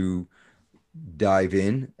order to dive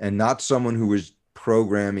in, and not someone who was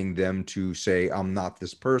programming them to say, I'm not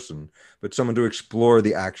this person, but someone to explore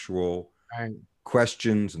the actual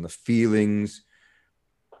questions and the feelings.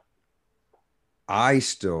 I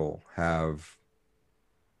still have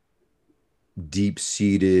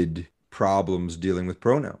deep-seated problems dealing with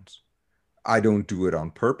pronouns. I don't do it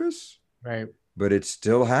on purpose, but it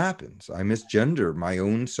still happens. I misgender my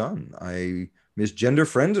own son. I misgender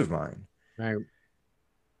friends of mine.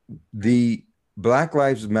 The Black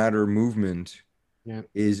Lives Matter movement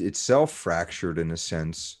is itself fractured in a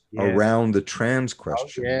sense around the trans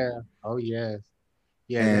question. Oh, yes.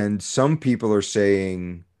 And some people are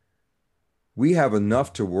saying, we have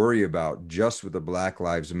enough to worry about just with the Black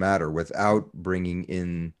Lives Matter without bringing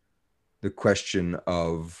in the question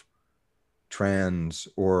of trans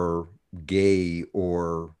or gay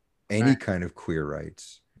or any kind of queer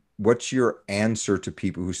rights. What's your answer to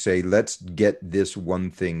people who say, let's get this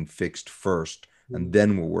one thing fixed first, and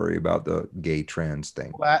then we'll worry about the gay trans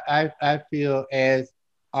thing? Well, I feel as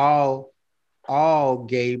all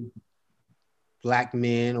gay Black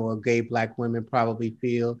men or gay Black women probably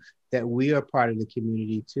feel that we are part of the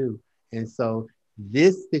community too. And so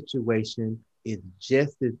this situation is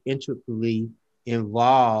just as intricately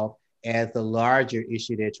involved as the larger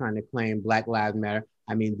issue they're trying to claim, Black Lives Matter.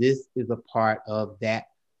 I mean, this is a part of that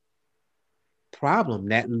problem,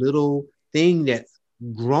 that little thing that's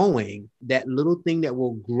growing, that little thing that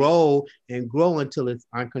will grow and grow until it's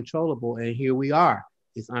uncontrollable. And here we are.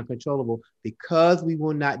 It's uncontrollable because we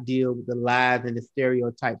will not deal with the lies and the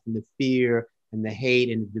stereotypes and the fear and the hate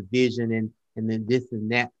and the division and then this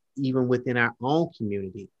and that, even within our own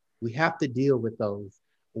community. We have to deal with those,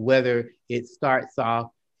 whether it starts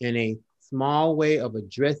off in a small way of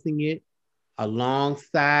addressing it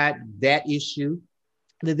alongside that issue.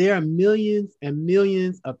 That there are millions and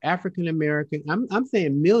millions of African-American, I'm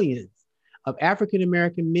saying millions of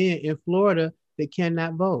African-American men in Florida that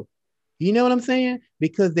cannot vote. You know what I'm saying?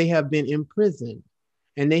 Because they have been imprisoned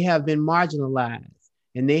and they have been marginalized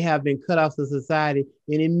and they have been cut off of society.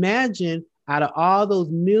 And imagine out of all those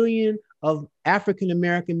million of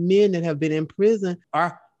African-American men that have been in prison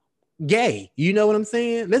are gay. You know what I'm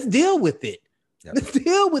saying? Let's deal with it. Yep. Let's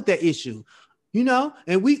deal with that issue, you know?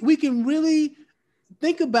 And we can really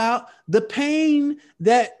think about the pain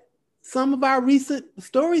that some of our recent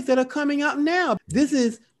stories that are coming out now. This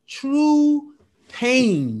is true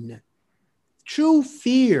pain, true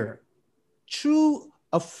fear, true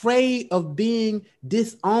afraid of being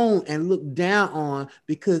disowned and looked down on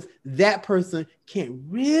because that person can't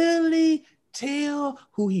really tell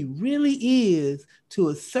who he really is to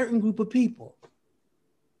a certain group of people.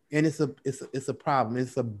 And it's a problem.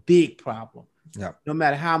 It's a big problem. Yeah. No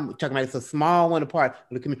matter how I'm talking about, it's a small one apart of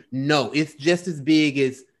the community. No, it's just as big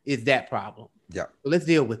as that problem. Yeah. So let's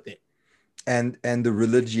deal with it. And the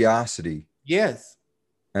religiosity. Yes.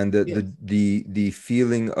 And the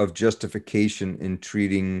feeling of justification in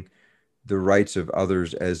treating the rights of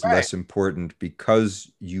others as less important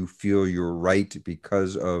because you feel you're right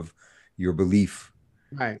because of your belief.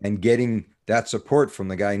 Right. And getting that support from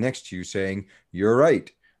the guy next to you saying, you're right.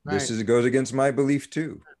 This goes against my belief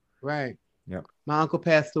too. Right. Yeah. My uncle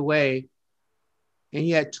passed away and he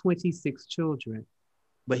had 26 children,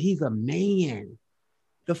 but he's a man,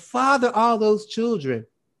 the father of all those children.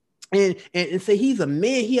 And say he's a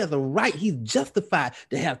man, he has a right, he's justified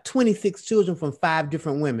to have 26 children from 5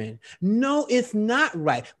 different women. No, it's not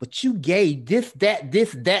right. But you gave this,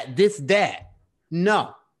 that.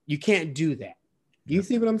 No, you can't do that. You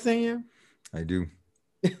see what I'm saying? I do.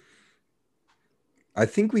 I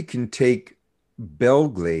think we can take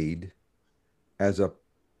Belglade as a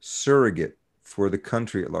surrogate for the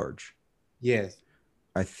country at large. Yes.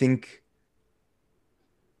 I think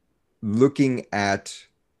looking at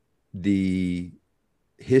the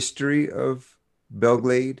history of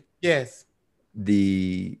Belgrade, Yes.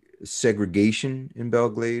 the segregation in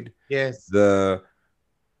Belgrade, Yes. the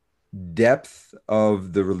depth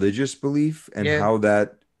of the religious belief and Yes. how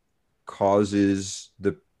that causes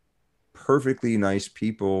the perfectly nice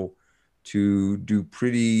people to do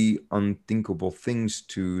pretty unthinkable things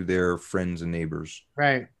to their friends and neighbors.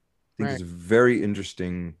 Right. I think Right. it's a very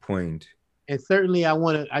interesting point. And certainly I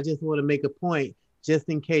just want to make a point just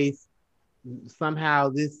in case somehow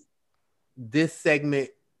this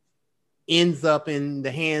segment ends up in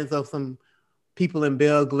the hands of some people in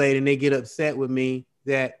Belgrade and they get upset with me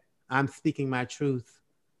that I'm speaking my truth.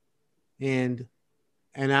 And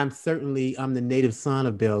I'm the native son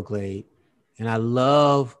of Belgrade and I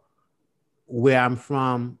love where I'm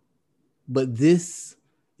from, but this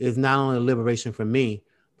is not only a liberation for me,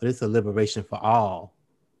 but it's a liberation for all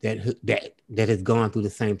that has gone through the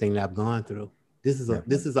same thing that I've gone through. This is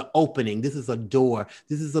an opening. This is a door.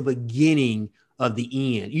 This is a beginning of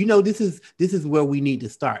the end. You know, this is where we need to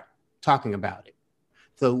start talking about it.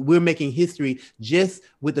 So we're making history just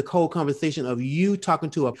with the cold conversation of you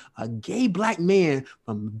talking to a gay Black man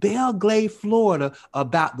from Belgrade, Florida,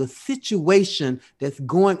 about the situation that's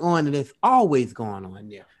going on and that's always going on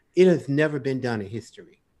there. It has never been done in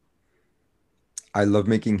history. I love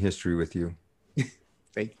making history with you.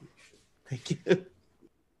 Thank you. Thank you.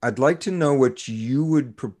 I'd like to know what you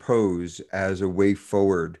would propose as a way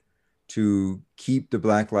forward to keep the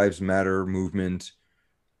Black Lives Matter movement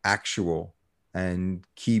actual and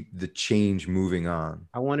keep the change moving on.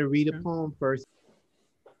 I want to read a poem first.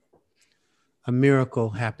 A miracle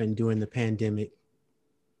happened during the pandemic.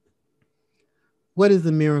 What is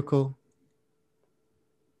a miracle?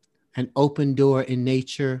 An open door in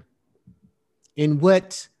nature. In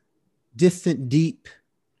what distant deep?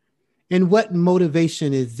 In what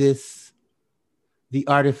motivation is this? The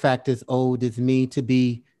artifact as old as me, to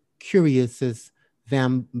be curious as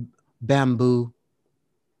bamboo.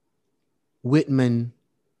 Whitman,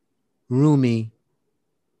 Rumi,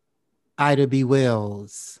 Ida B.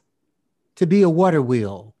 Wells, to be a water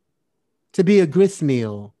wheel, to be a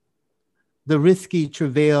gristmill, the risky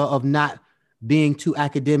travail of not being too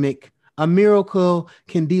academic. A miracle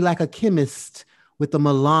can be like a chemist with a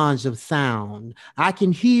melange of sound. I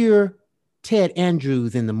can hear Ted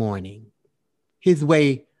Andrews in the morning, his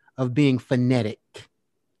way of being phonetic.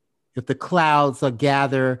 If the clouds are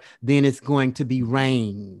gathered, then it's going to be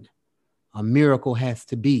rain. A miracle has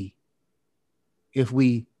to be. If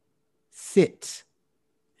we sit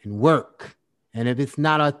and work, and if it's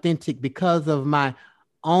not authentic because of my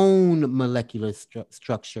own molecular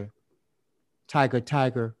structure,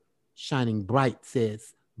 tiger, shining bright,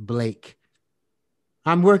 says Blake.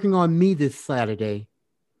 I'm working on me this Saturday,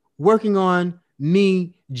 working on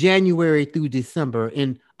me January through December,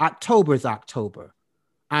 and October's October.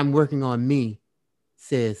 I'm working on me,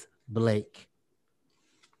 says Blake.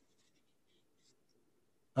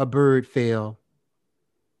 A bird fell.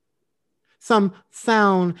 Some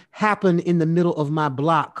sound happened in the middle of my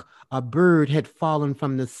block. A bird had fallen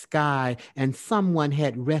from the sky and someone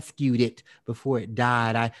had rescued it before it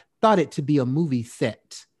died. I thought it to be a movie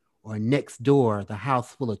set, or next door, the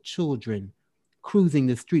house full of children cruising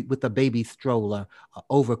the street with a baby stroller, an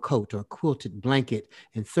overcoat or quilted blanket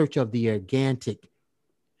in search of the gigantic.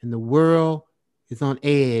 And the world is on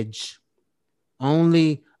edge.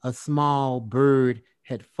 Only a small bird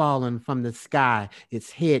had fallen from the sky, its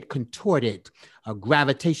head contorted, a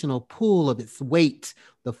gravitational pull of its weight,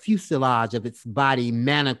 the fuselage of its body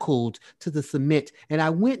manacled to the cement. And I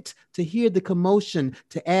went to hear the commotion,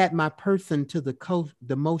 to add my person to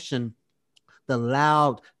the motion, the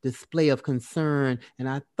loud display of concern. And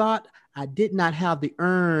I thought I did not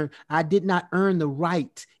earn the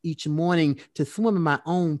right each morning to swim in my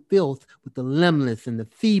own filth with the limbless and the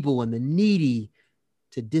feeble and the needy,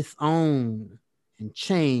 to disown and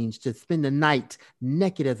change, to spend the night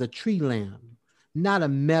naked as a tree limb, not a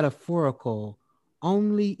metaphorical,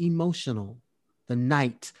 only emotional, the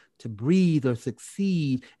night to breathe or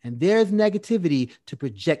succeed. And there's negativity to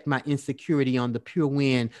project my insecurity on the pure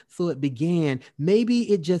wind. So it began.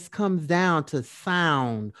 Maybe it just comes down to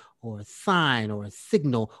sound or a sign or a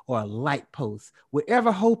signal or a light post.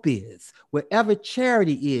 Wherever hope is, wherever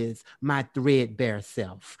charity is, my threadbare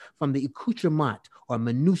self. From the accoutrement or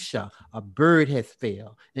minutia, a bird has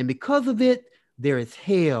failed. And because of it, there is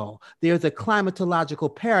hell. There's a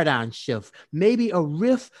climatological paradigm shift, maybe a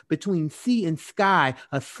rift between sea and sky,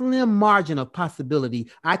 a slim margin of possibility.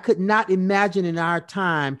 I could not imagine in our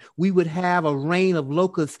time we would have a rain of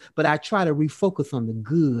locusts, but I try to refocus on the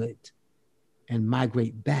good and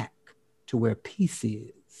migrate back to where peace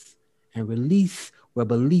is and release where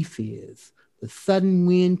belief is. The sudden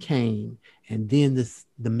wind came, and then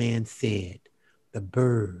the man said, the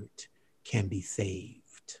bird can be saved.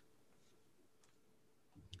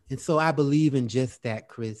 And so I believe in just that,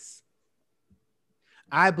 Chris.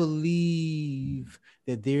 I believe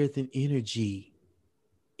that there's an energy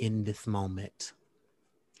in this moment.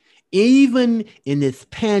 Even in this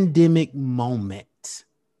pandemic moment,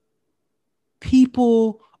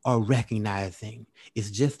 people are recognizing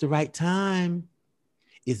it's just the right time.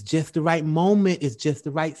 It's just the right moment. It's just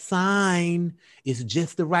the right sign. It's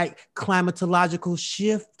just the right climatological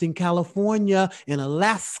shift in California, in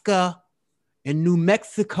Alaska, in New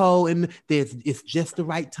Mexico, and it's just the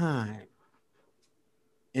right time.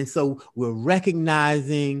 And so we're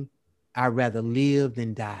recognizing I'd rather live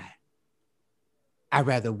than die. I'd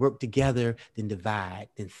rather work together than divide,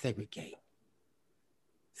 than segregate.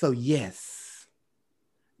 So yes,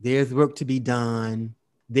 there's work to be done.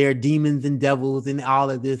 There are demons and devils and all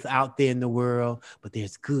of this out there in the world, but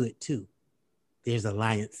there's good too. There's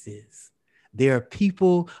alliances. There are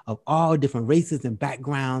people of all different races and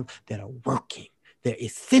backgrounds that are working. They're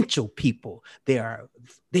essential people. There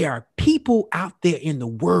are people out there in the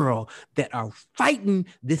world that are fighting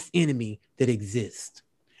this enemy that exists.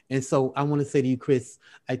 And so I want to say to you, Chris,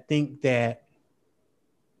 I think that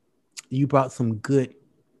you brought some good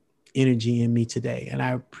energy in me today, and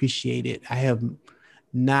I appreciate it. I have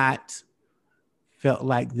not felt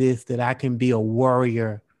like this, that I can be a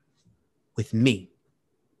warrior with me.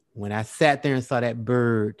 When I sat there and saw that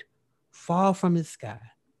bird fall from the sky,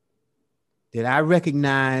 that I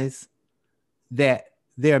recognize that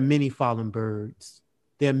there are many fallen birds,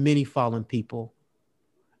 there are many fallen people,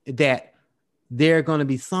 that there are going to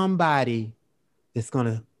be somebody that's going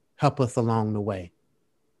to help us along the way.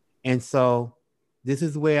 And so this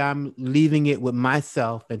is where I'm leaving it with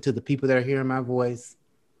myself, and to the people that are hearing my voice,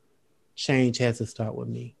 change has to start with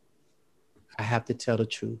me. I have to tell the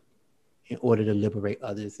truth in order to liberate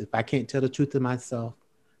others. If I can't tell the truth to myself,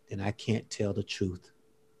 then I can't tell the truth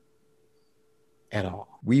at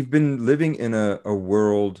all. We've been living in a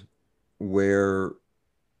world where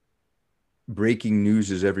breaking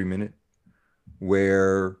news is every minute,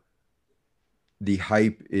 where the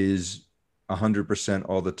hype is 100%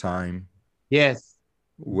 all the time. Yes.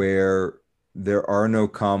 Where there are no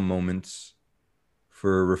calm moments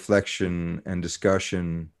for reflection and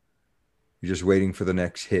discussion. You're just waiting for the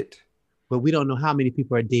next hit. But we don't know how many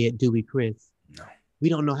people are dead, do we, Chris? No. We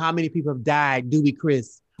don't know how many people have died, do we,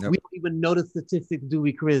 Chris? Nope. We don't even know the statistics, do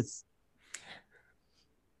we, Chris?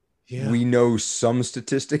 Yeah. We know some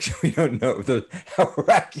statistics. We don't know how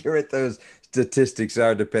accurate those statistics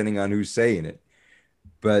are, depending on who's saying it.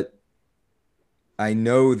 But I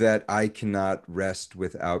know that I cannot rest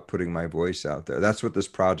without putting my voice out there. That's what this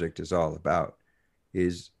project is all about,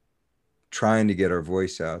 is trying to get our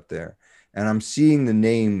voice out there. And I'm seeing the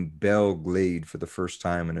name Belle Glade for the first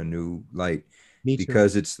time in a new light,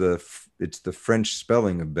 because it's the French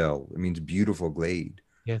spelling of Belle. It means beautiful glade.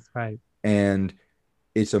 Yes, right. And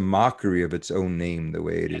it's a mockery of its own name, the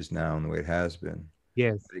way it is now and the way it has been.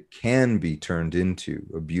 Yes. But it can be turned into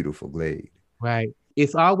a beautiful glade. Right.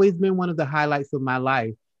 It's always been one of the highlights of my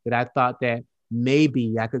life that I thought that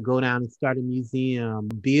maybe I could go down and start a museum,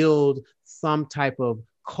 build some type of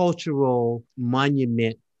helpful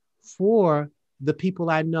monument for the people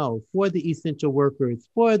I know, for the essential workers,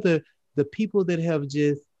 for the people that have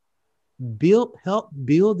just helped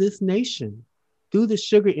build this nation through the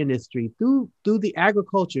sugar industry, through the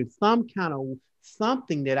agriculture, some kind of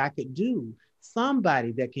something that I could do,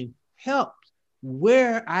 somebody that can help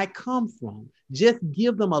where I come from, just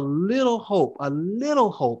give them a little hope, a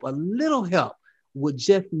little help would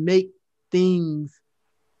just make things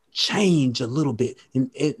change a little bit.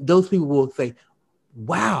 And those people will say,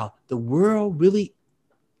 wow, the world really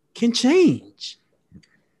can change.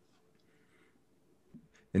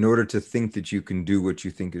 In order to think that you can do what you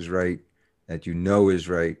think is right, that you know is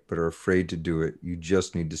right, but are afraid to do it, you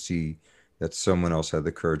just need to see that someone else had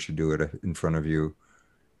the courage to do it in front of you,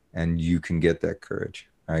 and you can get that courage.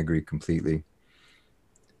 I agree completely.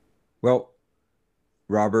 Well,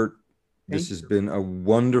 Robert, this has been a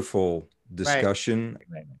wonderful discussion.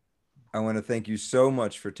 Right. I want to thank you so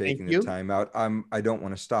much for taking the time out. I don't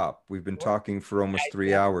want to stop. We've been talking for almost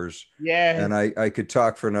 3 hours. Yeah. And I could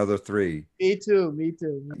talk for another 3. Me too.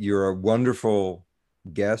 You're a wonderful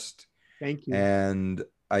guest. Thank you. And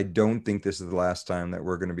I don't think this is the last time that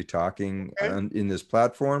we're going to be talking in this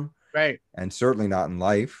platform, Right. and certainly not in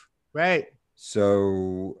life. Right.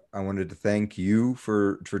 So I wanted to thank you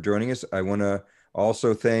for joining us. I want to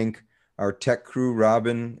also thank our tech crew,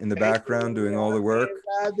 Robin, in the background doing all the work.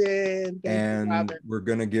 Robin. Thank you, Robin. We're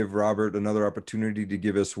going to give Robert another opportunity to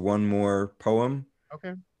give us one more poem.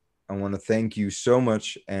 Okay. I want to thank you so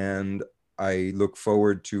much, and I look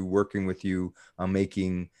forward to working with you on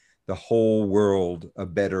making the whole world a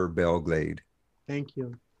better Belglade. Thank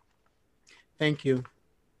you. Thank you.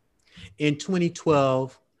 In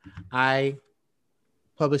 2012, I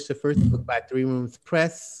published the first book by Three Rooms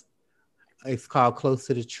Press. It's called Close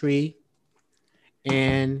to the Tree.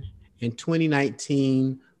 And in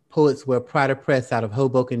 2019, Poets Wear Prada Press out of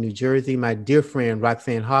Hoboken, New Jersey, my dear friend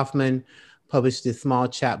Roxanne Hoffman published this small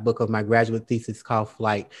chapbook of my graduate thesis called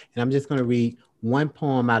Flight. And I'm just going to read one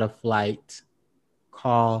poem out of Flight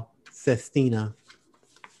called Sestina.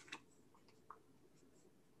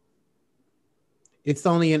 It's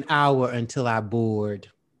only an hour until I board.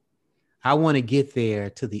 I want to get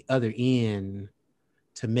there to the other end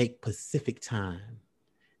to make Pacific time.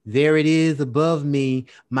 There it is above me,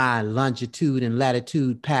 my longitude and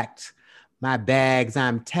latitude packed. My bags,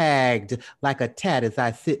 I'm tagged like a tat as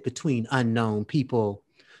I sit between unknown people.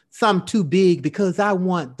 Some too big because I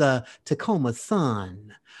want the Tacoma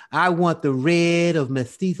sun. I want the red of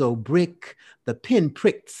mestizo brick, the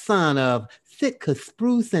pinpricked sun of Sitka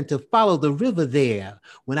spruce, and to follow the river there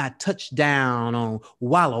when I touch down on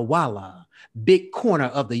Walla Walla, big corner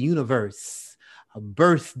of the universe. A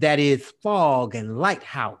burst that is fog and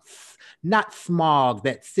lighthouse, not smog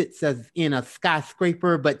that sits as in a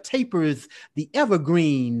skyscraper, but tapers the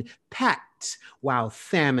evergreen, packed while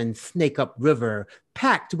salmon snake up river,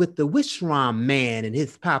 packed with the Wishram man and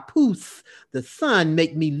his papoose. The sun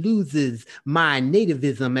make me loses my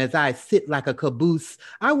nativism as I sit like a caboose.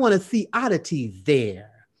 I want to see oddities there.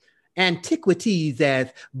 Antiquities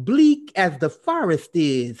as bleak as the forest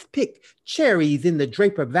is, pick cherries in the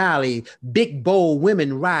Draper Valley, big bold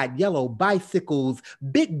women ride yellow bicycles,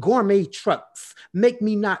 big gourmet trucks make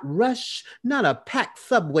me not rush, not a packed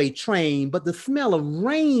subway train, but the smell of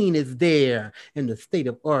rain is there in the state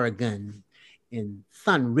of Oregon. In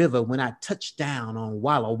Sun River when I touch down on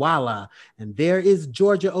Walla Walla, and there is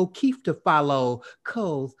Georgia O'Keeffe to follow,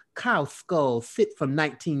 Cow Skull, sit from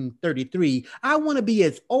 1933. I want to be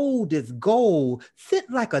as old as gold, sit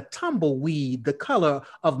like a tumbleweed, the color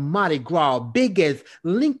of Mardi Gras, big as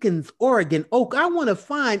Lincoln's Oregon oak. I want to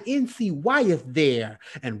find N.C. Wyeth there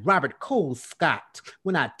and Robert Cole Scott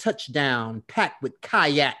when I touch down, packed with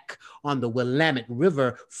kayak on the Willamette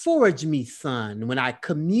River. Forage me, son, when I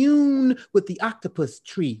commune with the octopus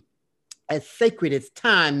tree. As sacred as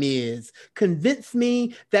time is, convince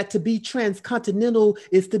me that to be transcontinental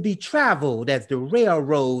is to be traveled as the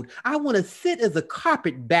railroad. I want to sit as a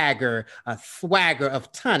carpetbagger, a swagger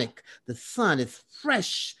of tonic. The sun is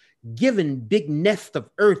fresh, given big nest of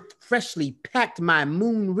earth, freshly packed my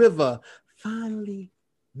Moon River. Finally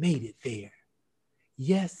made it there.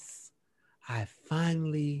 Yes, I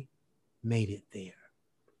finally made it there.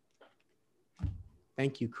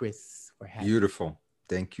 Thank you, Chris, for having me. Beautiful.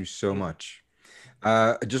 Thank you so much.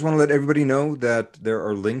 I just want to let everybody know that there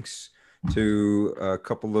are links to a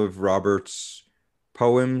couple of Robert's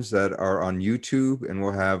poems that are on YouTube, and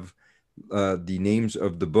we'll have the names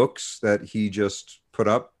of the books that he just put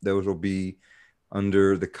up. Those will be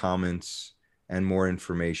under the comments and more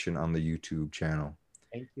information on the YouTube channel.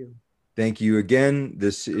 Thank you. Thank you again.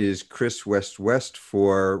 This is Chris West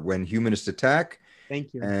for When Humanists Attack.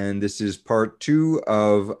 Thank you. And this is part 2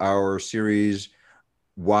 of our series,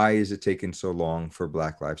 Why Is It Taking So Long for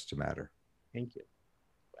Black Lives to Matter? Thank you.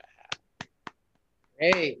 Wow.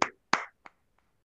 Hey.